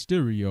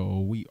 Stereo.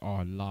 We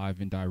are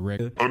live and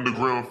direct.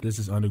 Underground. This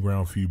is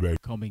underground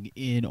feedback. Coming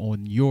in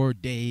on your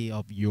day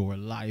of your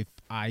life.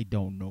 I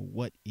don't know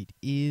what it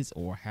is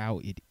or how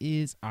it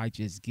is. I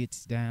just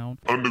gets down.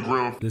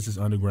 Underground. This is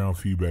underground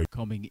feedback.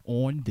 Coming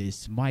on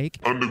this mic.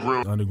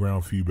 Underground.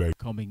 Underground feedback.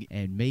 Coming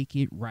and make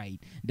it right.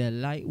 The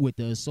light with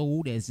the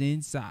soul that's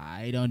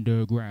inside.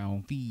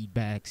 Underground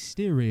feedback.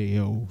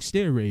 Stereo.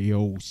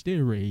 Stereo.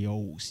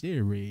 Stereo.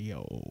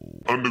 Stereo.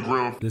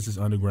 Underground. This is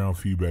underground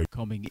feedback.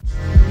 Coming in.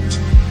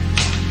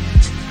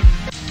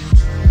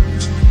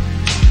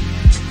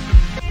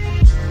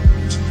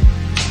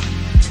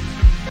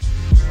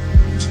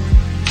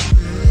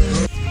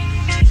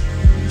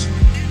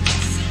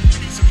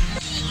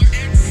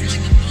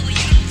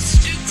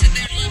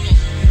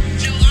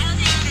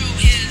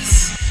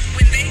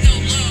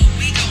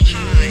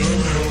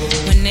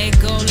 When they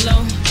go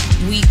low,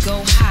 we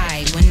go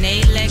high. When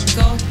they let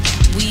go,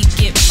 we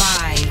get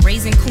by.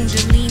 Raising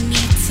Kundalini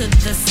to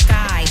the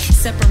sky.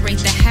 Separate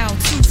the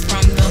how-to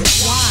from the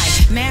why.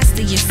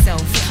 Master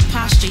yourself,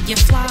 posture you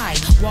fly.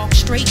 Walk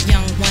straight,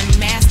 young one,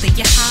 master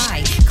you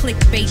high.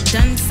 Clickbait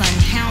done, son,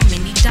 how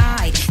many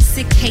died?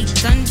 Sick hate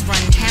guns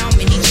run, how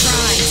many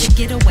tried to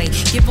get away,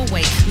 give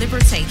away,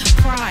 libertate,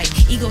 pride,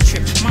 ego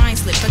trip, mind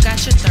slip, forgot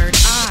your third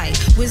eye.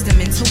 Wisdom,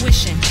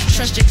 intuition,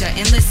 trust your gut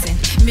and listen.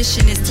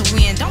 Mission is to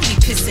win, don't be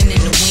pissing in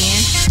the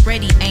wind.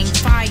 Ready, aim,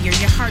 fire,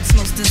 your heart's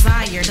most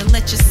desire to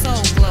let your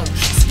soul glow.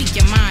 Speak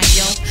your mind,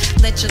 yo,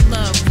 let your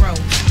love grow.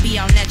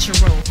 Be all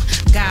natural,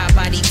 God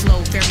body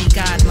flow, fairy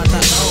godmother,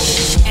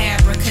 oh.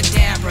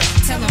 Abracadabra,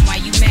 tell them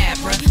why you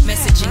mad, bruh.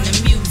 Message in the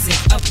music,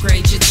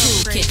 upgrade your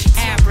toolkit.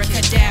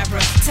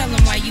 Abracadabra, tell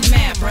them why you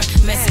mad, bruh.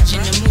 Message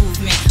in the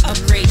movement,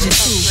 upgrade your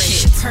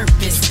toolkit.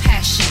 Purpose,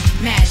 passion,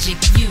 magic,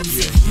 use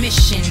it.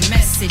 Mission,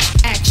 message,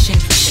 action,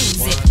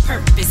 choose it.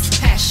 Purpose,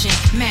 passion,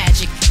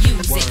 magic,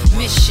 use it.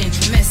 Mission,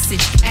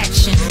 message,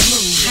 action,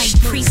 move. High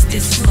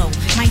priestess flow,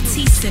 my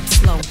tea sip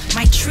slow,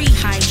 my tree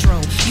hydro.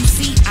 You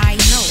see, I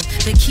know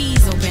the keys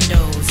open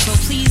doors, so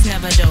please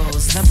never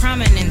doze. The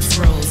prominence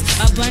grows,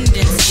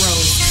 abundance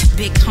grows.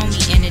 Big homie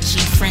energy,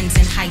 friends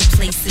in high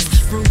places.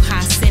 Brew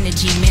high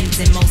synergy, men's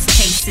in most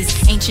cases.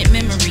 Ancient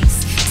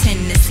memories, tend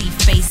to see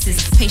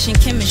faces. Patient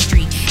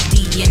chemistry,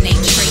 DNA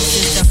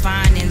traces.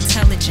 Divine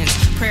intelligence,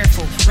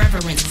 prayerful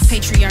reverence.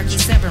 Patriarchy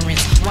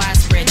severance,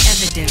 widespread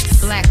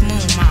evidence. Black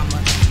moon mama,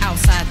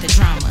 outside the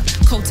drama.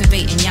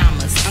 Cultivating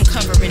yamas,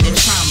 uncovering the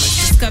traumas.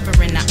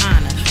 Discovering the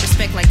honor,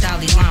 respect like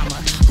Dalai Lama.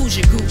 Who's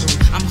your guru?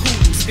 I'm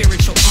Hulu,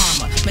 spiritual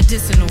armor.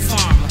 Medicinal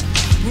farmer,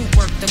 root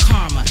work the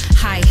karma.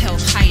 High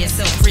health, higher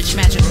self, rich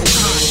magical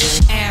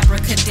conjure.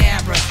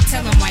 Abracadabra,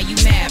 tell them why you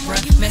mad,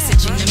 bruh.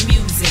 Message in the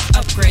music,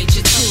 upgrade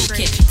your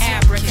toolkit.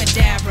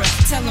 Abracadabra,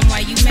 tell them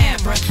why you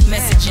mad, bruh.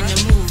 Message in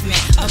the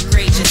movement,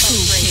 upgrade your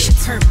toolkit.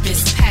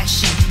 Purpose,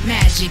 passion,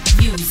 magic.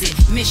 magic, use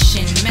it.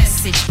 Mission,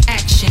 message,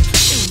 action,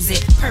 choose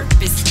it.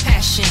 Purpose,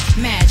 passion,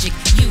 magic,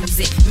 use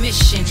it.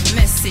 Mission,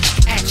 message,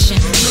 action,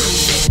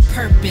 move it.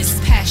 Purpose,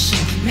 passion,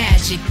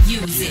 magic,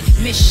 use it.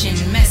 Mission,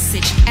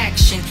 message,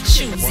 action,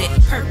 choose it.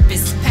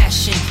 Purpose,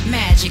 passion,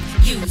 magic,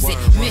 use it.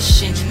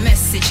 Mission,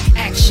 message,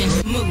 action,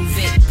 move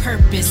it.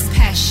 Purpose,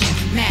 passion,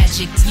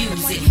 magic,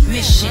 use it.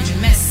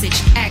 Mission,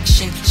 message,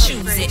 action,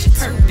 choose it.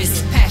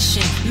 Purpose,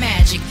 passion,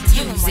 magic,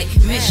 use it.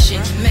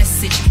 Mission,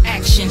 message,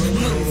 action,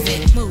 move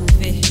it. Move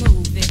it,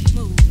 move it,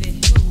 move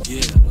it, move it.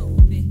 Yeah.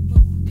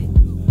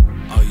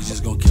 Oh, you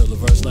just gonna kill the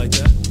verse like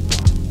that?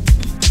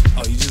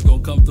 Oh, you just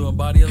gonna come through and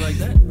body it like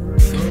that?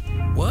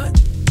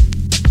 What?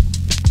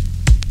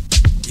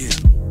 Yeah.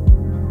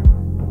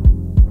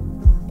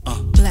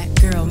 Black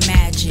girl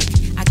magic,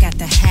 I got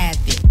to have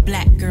it.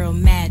 Black girl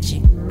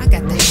magic, I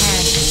got to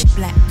have it.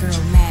 Black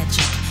girl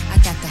magic, I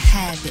got to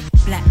have it.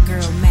 Black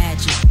girl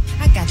magic,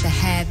 I got to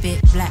have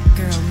it. Black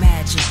girl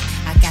magic,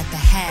 I got to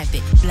have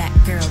it. Black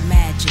girl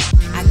magic,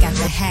 I got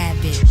to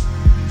have it.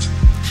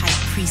 High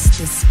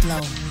priestess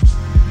flow.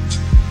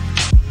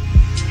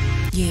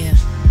 Yeah.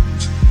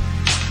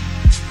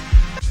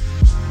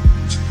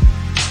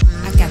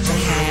 I got to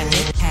have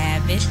it,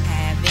 have it,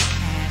 have it,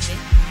 have it, have it,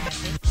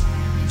 have it.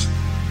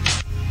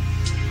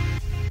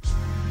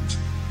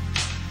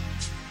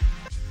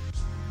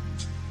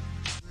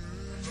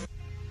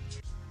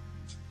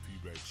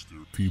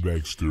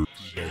 Feedback stir.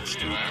 It's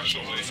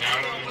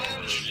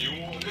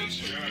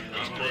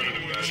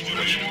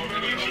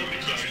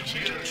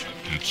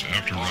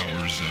after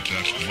hours at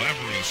that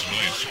glamorous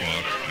night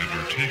spot, and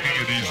you're taking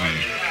it easy,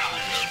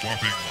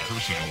 swapping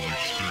personal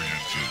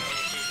experiences.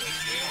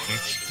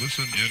 Let's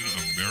listen in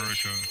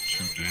America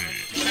today.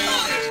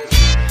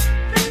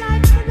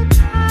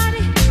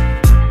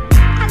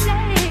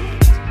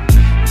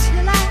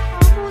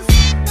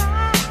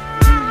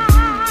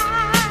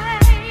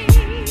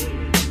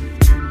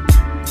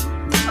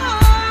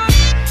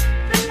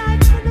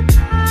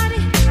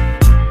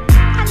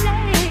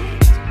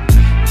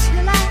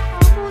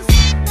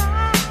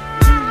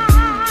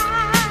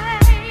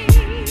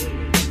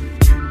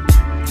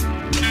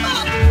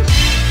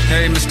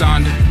 Hey, Miss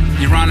Donda,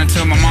 you running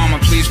to my mama,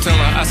 please tell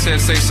her I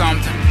said say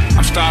something.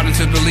 I'm starting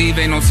to believe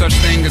ain't no such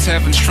thing as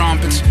heaven's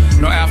trumpets.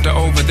 No after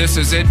over, this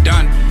is it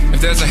done.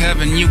 If there's a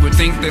heaven, you would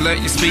think they let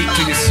you speak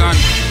to your son.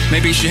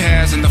 Maybe she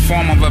has in the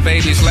form of a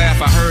baby's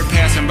laugh I heard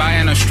passing by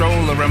in a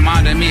stroller,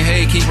 reminding me,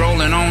 hey, keep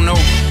rolling on, no.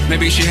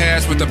 Maybe she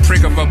has with the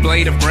prick of a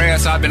blade of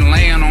grass I've been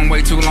laying on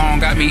way too long.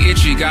 Got me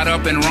itchy, got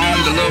up and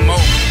roamed a little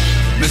more.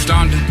 Miss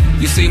Donda,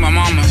 you see my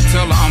mama,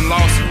 tell her I'm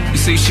lost. You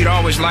see, she'd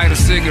always light a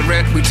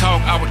cigarette. We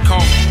talk, I would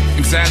cough,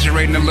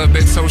 exaggerating a little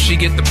bit so she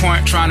get the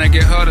point. Trying to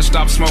get her to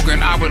stop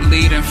smoking, I would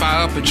lead and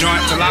fire up a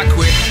joint till I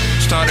quit.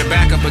 Started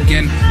back up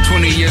again,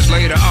 20 years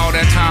later, all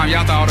that time,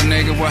 y'all thought a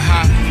nigga was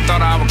high.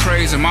 Thought I was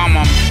crazy, my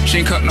mama, she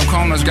ain't cut no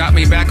corners, got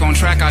me back on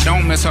track. I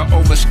don't miss her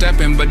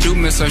overstepping, but do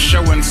miss her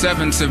showing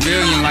 7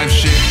 civilian life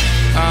shit.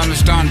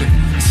 Miss Donda,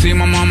 see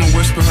my mama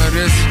whisper her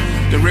this.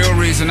 The real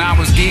reason I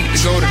was geeked to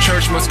go to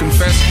church must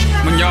confess.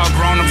 When y'all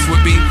grown-ups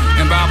would be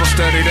in Bible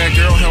study, that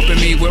girl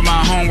helping me with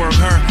my homework,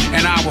 her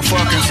and I were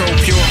fucking so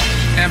pure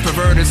and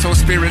perverted, so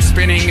spirit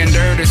spinning and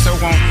dirty, so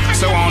on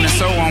and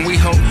so on. We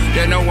hope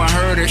that no one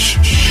heard it.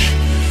 Shh, shh.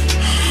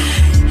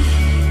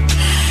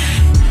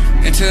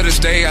 And to this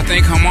day, I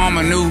think her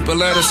mama knew, but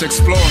let us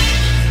explore.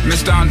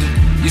 Miss Donda,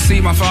 you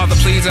see my father,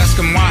 please ask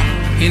him why.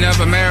 He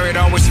never married,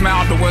 always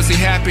smiled, but was he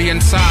happy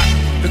inside?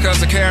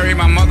 Because I carry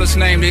my mother's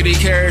name, did he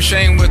carry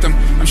shame with him?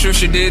 I'm sure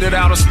she did it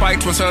out of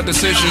spite, was her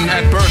decision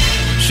at birth.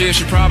 Shit,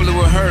 she probably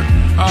would hurt.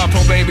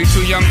 Poor baby,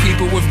 2 young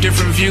people with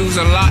different views,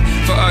 a lot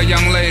for a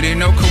young lady.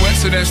 No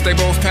coincidence, they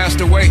both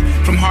passed away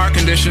from heart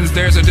conditions.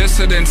 There's a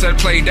dissidence at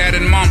play, dad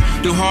and mom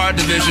do hard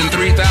division.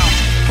 3,000,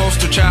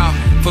 poster child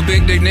for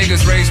big dick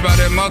niggas raised by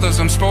their mothers.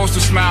 I'm supposed to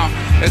smile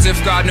as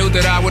if God knew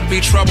that I would be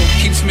trouble.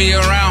 Keeps me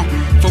around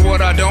for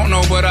what I don't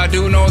know, but I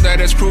do know that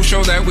it's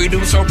crucial that we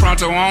do so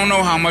pronto. I don't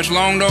know how much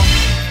long though.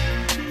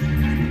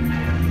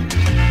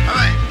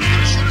 Alright,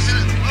 shoot us in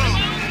it.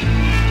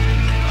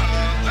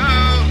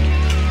 Oh.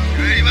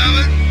 You ready,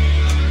 mama?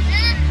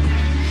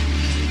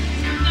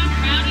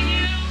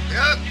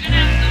 Yep.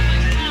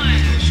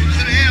 Shoot us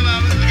in the air,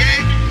 mama, okay?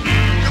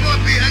 Come on,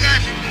 Pete, I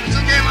got you. It's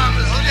okay, mama.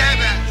 Hold your head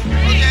back.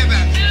 Hold your head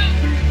back. 2,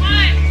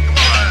 1.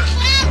 Come on.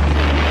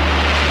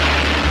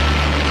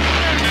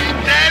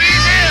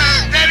 Daddy's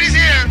here. Daddy's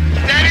here.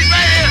 Daddy's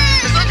right here.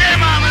 It's okay,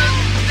 mama.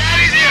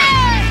 Daddy's here.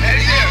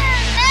 Daddy's here.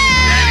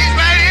 Daddy's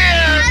right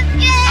here.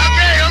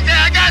 Okay,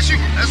 I got you.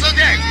 That's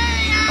okay.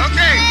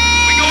 Okay,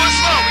 we going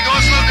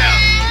slow down.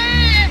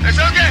 It's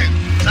okay.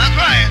 Stop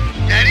crying.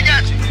 Daddy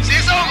got you. See,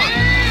 it's over.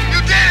 You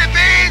did it,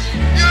 Beans.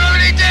 You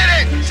already did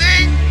it.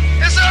 See,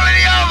 it's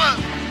already over.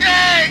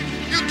 Yay,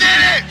 you did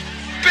it.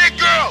 Big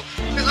girl.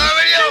 It's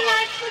already over.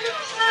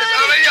 It's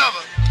already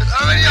over. It's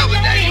already over.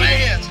 Daddy right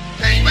here.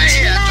 Daddy right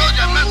here. I told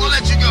you I'm not gonna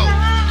let you go.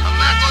 I'm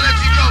not gonna let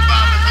you go,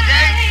 Bombers,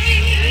 okay?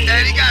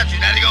 Daddy got you.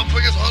 Daddy gonna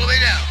bring us all the way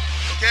down.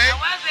 Okay? How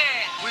was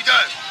it? We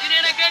done. You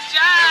did a good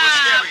job. It was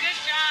scary.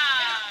 Good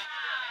job.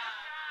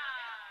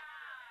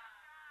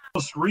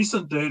 most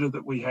recent data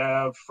that we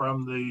have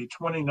from the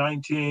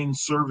 2019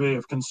 Survey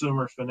of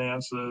Consumer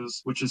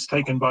Finances, which is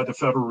taken by the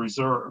Federal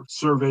Reserve,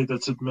 survey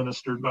that's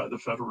administered by the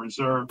Federal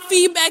Reserve,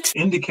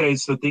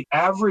 indicates that the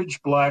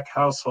average black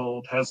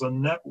household has a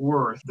net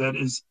worth that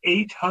is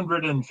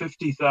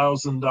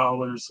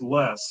 $850,000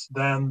 less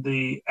than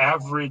the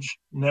average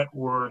net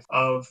worth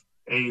of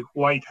a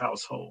white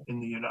household in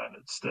the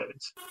United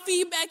States.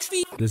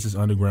 This is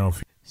Underground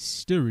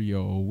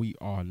Stereo. We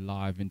are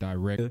live and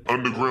direct.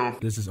 Underground.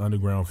 This is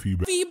Underground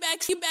Feedback. Feedback.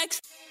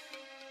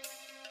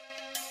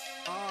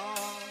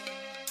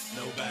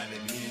 Nobody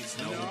needs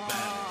nobody.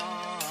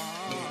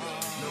 Nigga,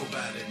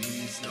 nobody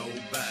needs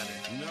nobody.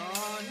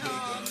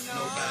 Nigga,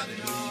 nobody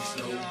needs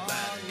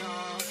nobody.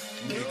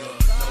 Nigga,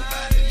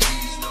 nobody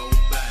needs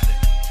nobody.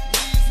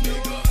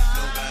 Nigga,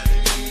 nobody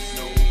needs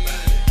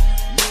nobody.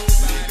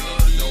 Nigga,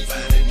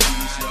 nobody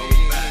needs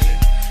nobody.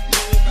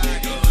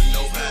 Nigga,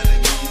 nobody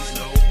needs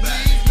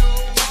nobody.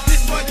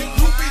 This for you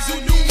groupies who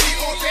knew me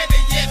or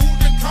better yet, who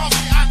done crossed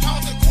me. I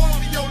toss a quarter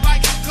to your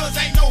life, cause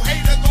ain't no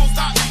hater gon'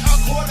 stop me. A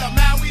quarter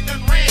mile we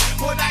done ran,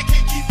 but I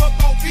can't keep up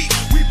on feet.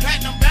 We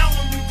platinum bound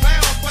when you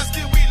clowns, but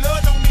still we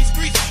love on these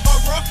streets. A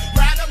rough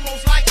rider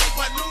most likely,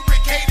 but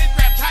lubricated,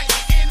 rap tight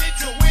in it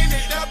to win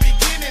it. The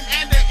beginning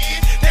and the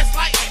end, that's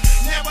like it.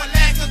 Never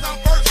lag cause I'm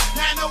first.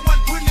 Now no one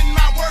putting in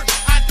my work.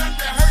 I done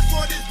rehearsed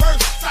for this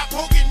verse. Stop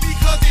poking me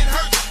cause it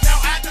hurts. Now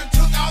I done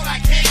took all I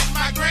can.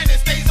 My granny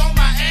stays on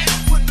my ass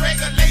with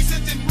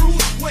regulations and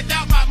rules.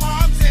 Without my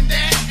moms and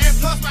dad, and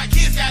plus my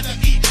kids gotta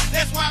eat.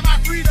 That's why my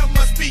freedom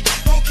must be.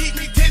 Don't keep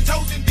me 10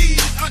 toes in these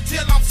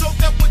until I'm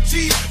soaked up with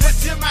cheese.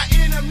 Until my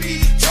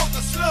enemies choke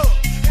a slug.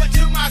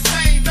 Until my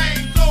same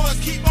vein floors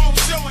keep on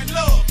showing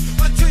love.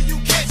 Until you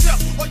catch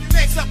up or you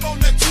next up on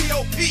the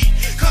GOP.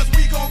 Cause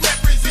we gon'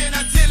 represent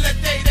until the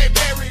day they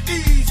bury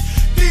these.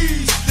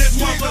 This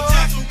one for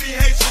jacks who be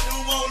Haitian,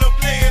 who wanna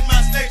play in my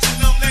station.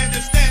 I'm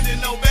landing standing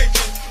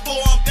ovation. Boy,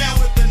 I'm down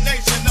with the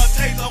nation. A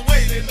taser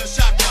waiting to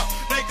shock out.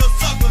 Make a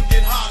sucker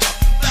get holler.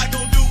 Black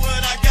gon' do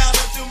what I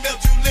gotta to melt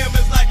you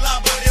lemons like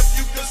lava. If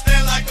you can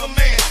stand like a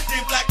man,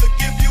 then black will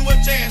give you a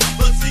chance.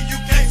 But see, you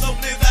can't, so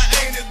please I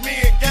ain't as me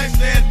and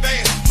gangsta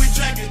advance. We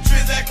tracking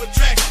Trizac for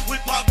track with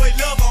Parkway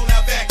love on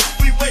our back.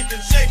 We waking,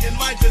 shaking,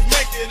 might just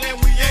make it, and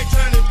we ain't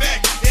turning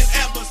back. And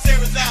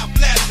adversaries out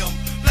platinum,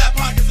 flat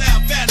pockets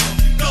out fathom.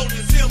 Gold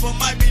and silver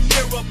might be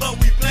nearer, but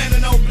we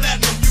planning on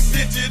platinum. You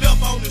pitch it up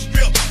on the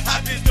strip. I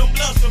bitch them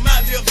bloods from my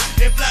lips.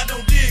 If I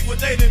don't dig what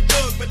they done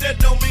dug, but that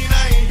don't mean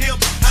I ain't hip.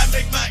 I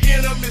make my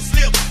enemies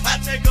slip. I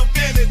take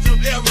advantage of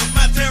errors.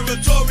 My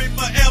territory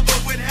forever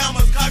with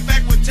hammers cocked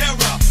back with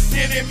terror.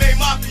 Enemy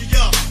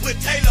mafia with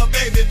Taylor,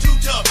 baby, too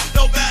tough.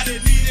 Nobody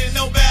needing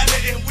nobody,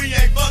 and we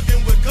ain't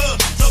fucking with cuz.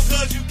 So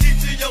cuz you keep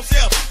to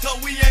yourself, cause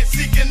we ain't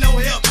seeking no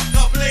help.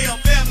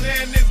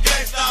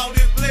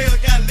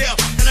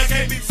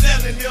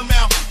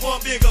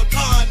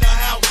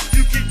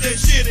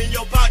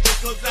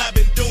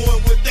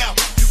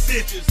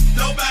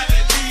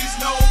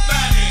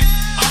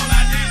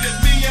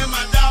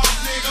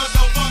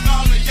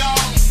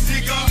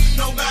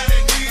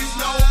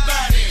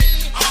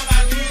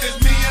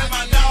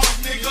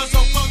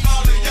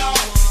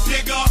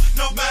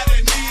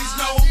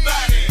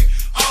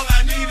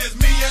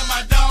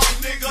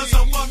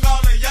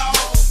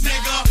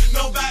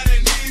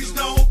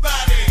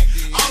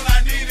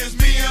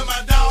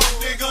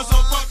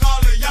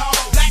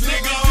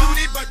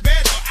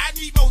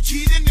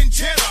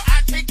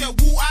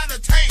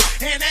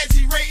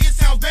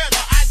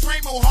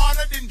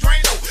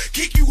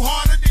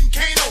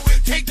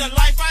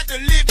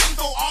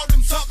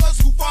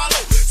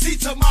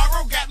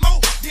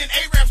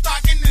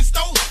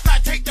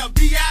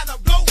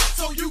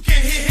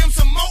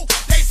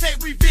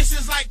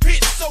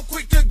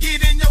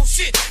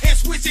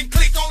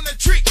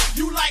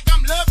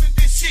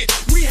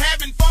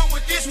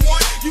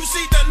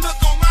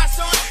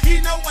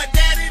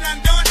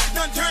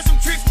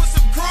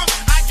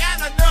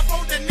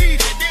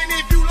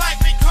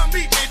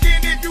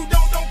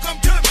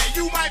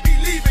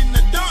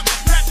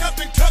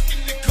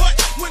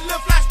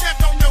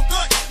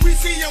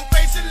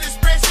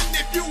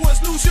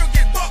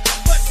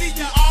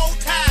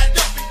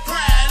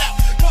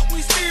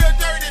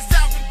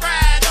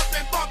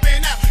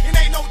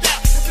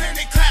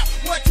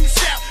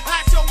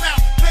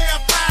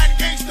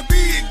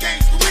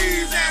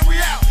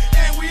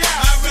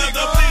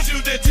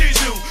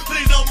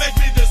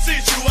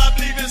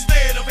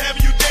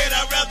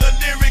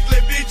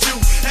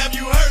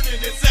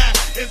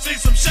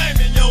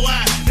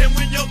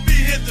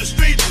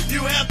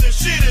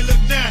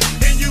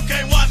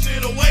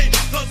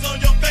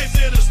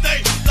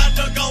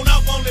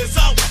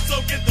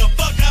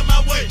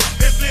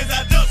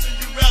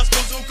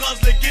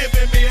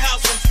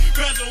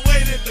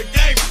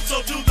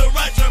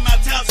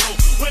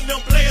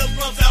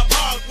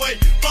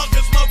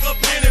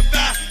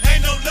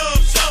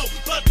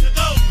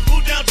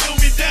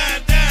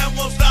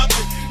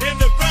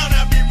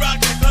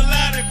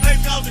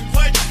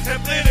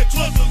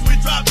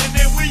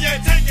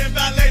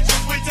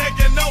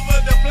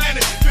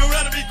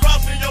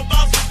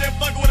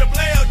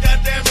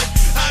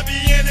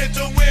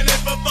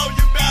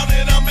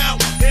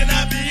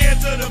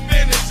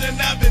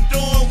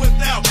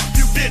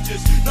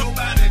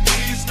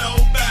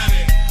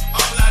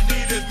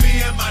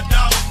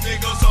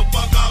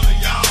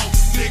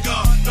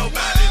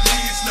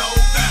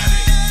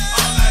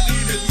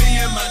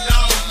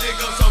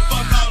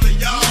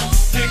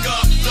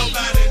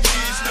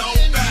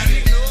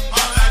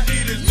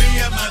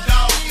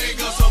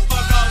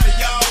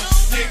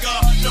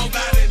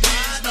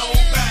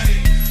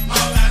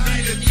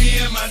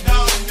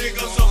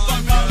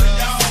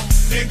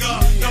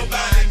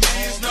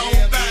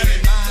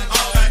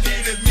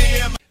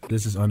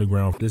 This is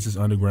underground. This is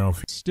underground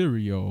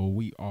stereo.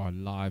 We are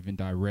live and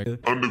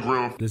direct.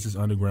 Underground. This is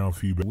underground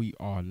feedback. We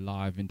are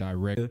live and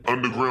direct.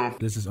 Underground.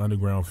 This is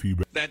underground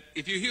feedback. That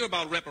if you hear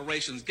about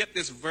reparations, get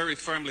this very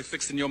firmly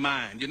fixed in your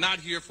mind. You're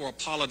not here for a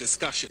parlor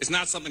discussion. It's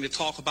not something to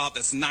talk about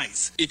that's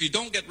nice. If you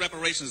don't get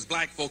reparations,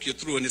 black folk, you're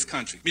through in this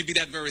country. Let me be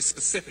that very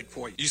specific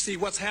for you. You see,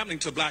 what's happening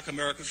to black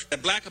Americans,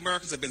 that black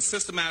Americans have been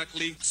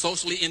systematically,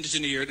 socially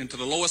engineered into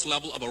the lowest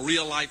level of a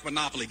real-life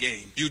monopoly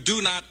game. You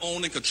do not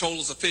own and control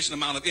a sufficient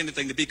amount of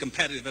anything to be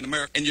competitive in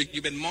America. And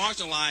you've been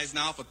marginalized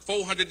now for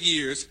 400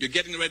 years. You're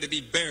getting ready to be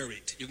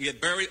buried. You can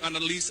get buried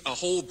underneath a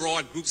whole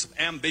broad groups of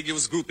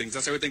ambiguous groupings.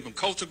 That's everything from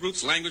culture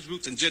groups, language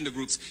groups, and gender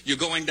groups. You're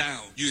going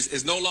down.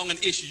 It's no longer an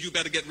issue. You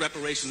better get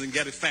reparations and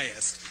get it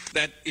fast.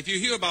 That if you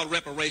hear about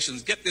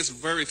reparations, get this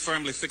very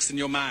firmly fixed in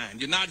your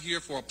mind. You're not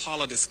here for a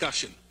parlor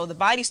discussion. Well, the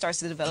body starts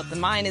to develop. The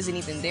mind isn't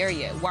even there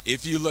yet.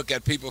 If you look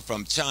at people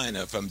from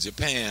China, from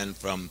Japan,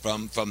 from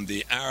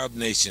the Arab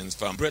nations,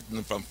 from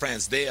Britain, from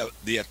France, they are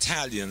the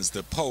Italians,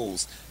 the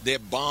Poles. They're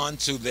born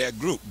to their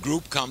group.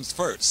 Group comes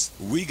first.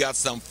 We got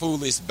some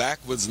foolish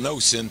backwards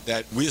notion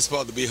that we're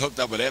supposed to be hooked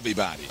up with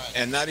everybody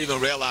and not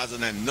even realizing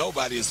that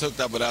nobody is hooked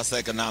up with us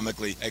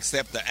economically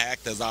except to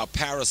act as our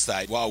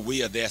parasite while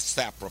we are their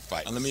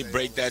sacrifice. And let me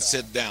break that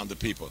shit down to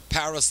people.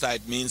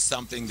 Parasite means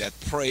something that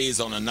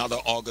preys on another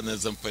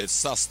organism for its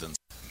sustenance.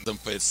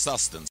 For its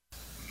sustenance.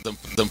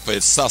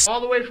 All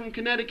the way from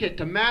Connecticut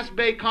to Mass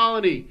Bay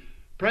Colony,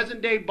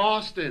 present-day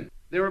Boston.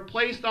 They were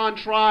placed on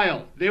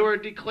trial. They were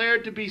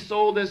declared to be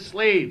sold as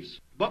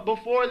slaves. But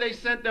before they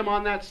sent them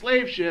on that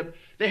slave ship,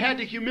 they had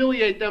to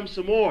humiliate them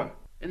some more.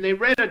 And they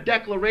read a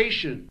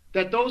declaration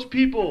that those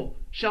people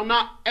shall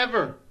not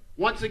ever,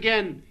 once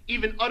again,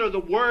 even utter the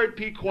word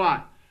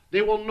Pequot.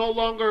 They will no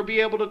longer be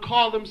able to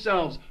call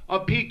themselves a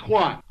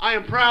Pequot. I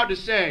am proud to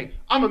say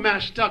I'm a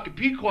Mashantucket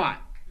Pequot.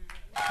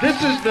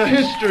 This is the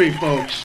history, folks.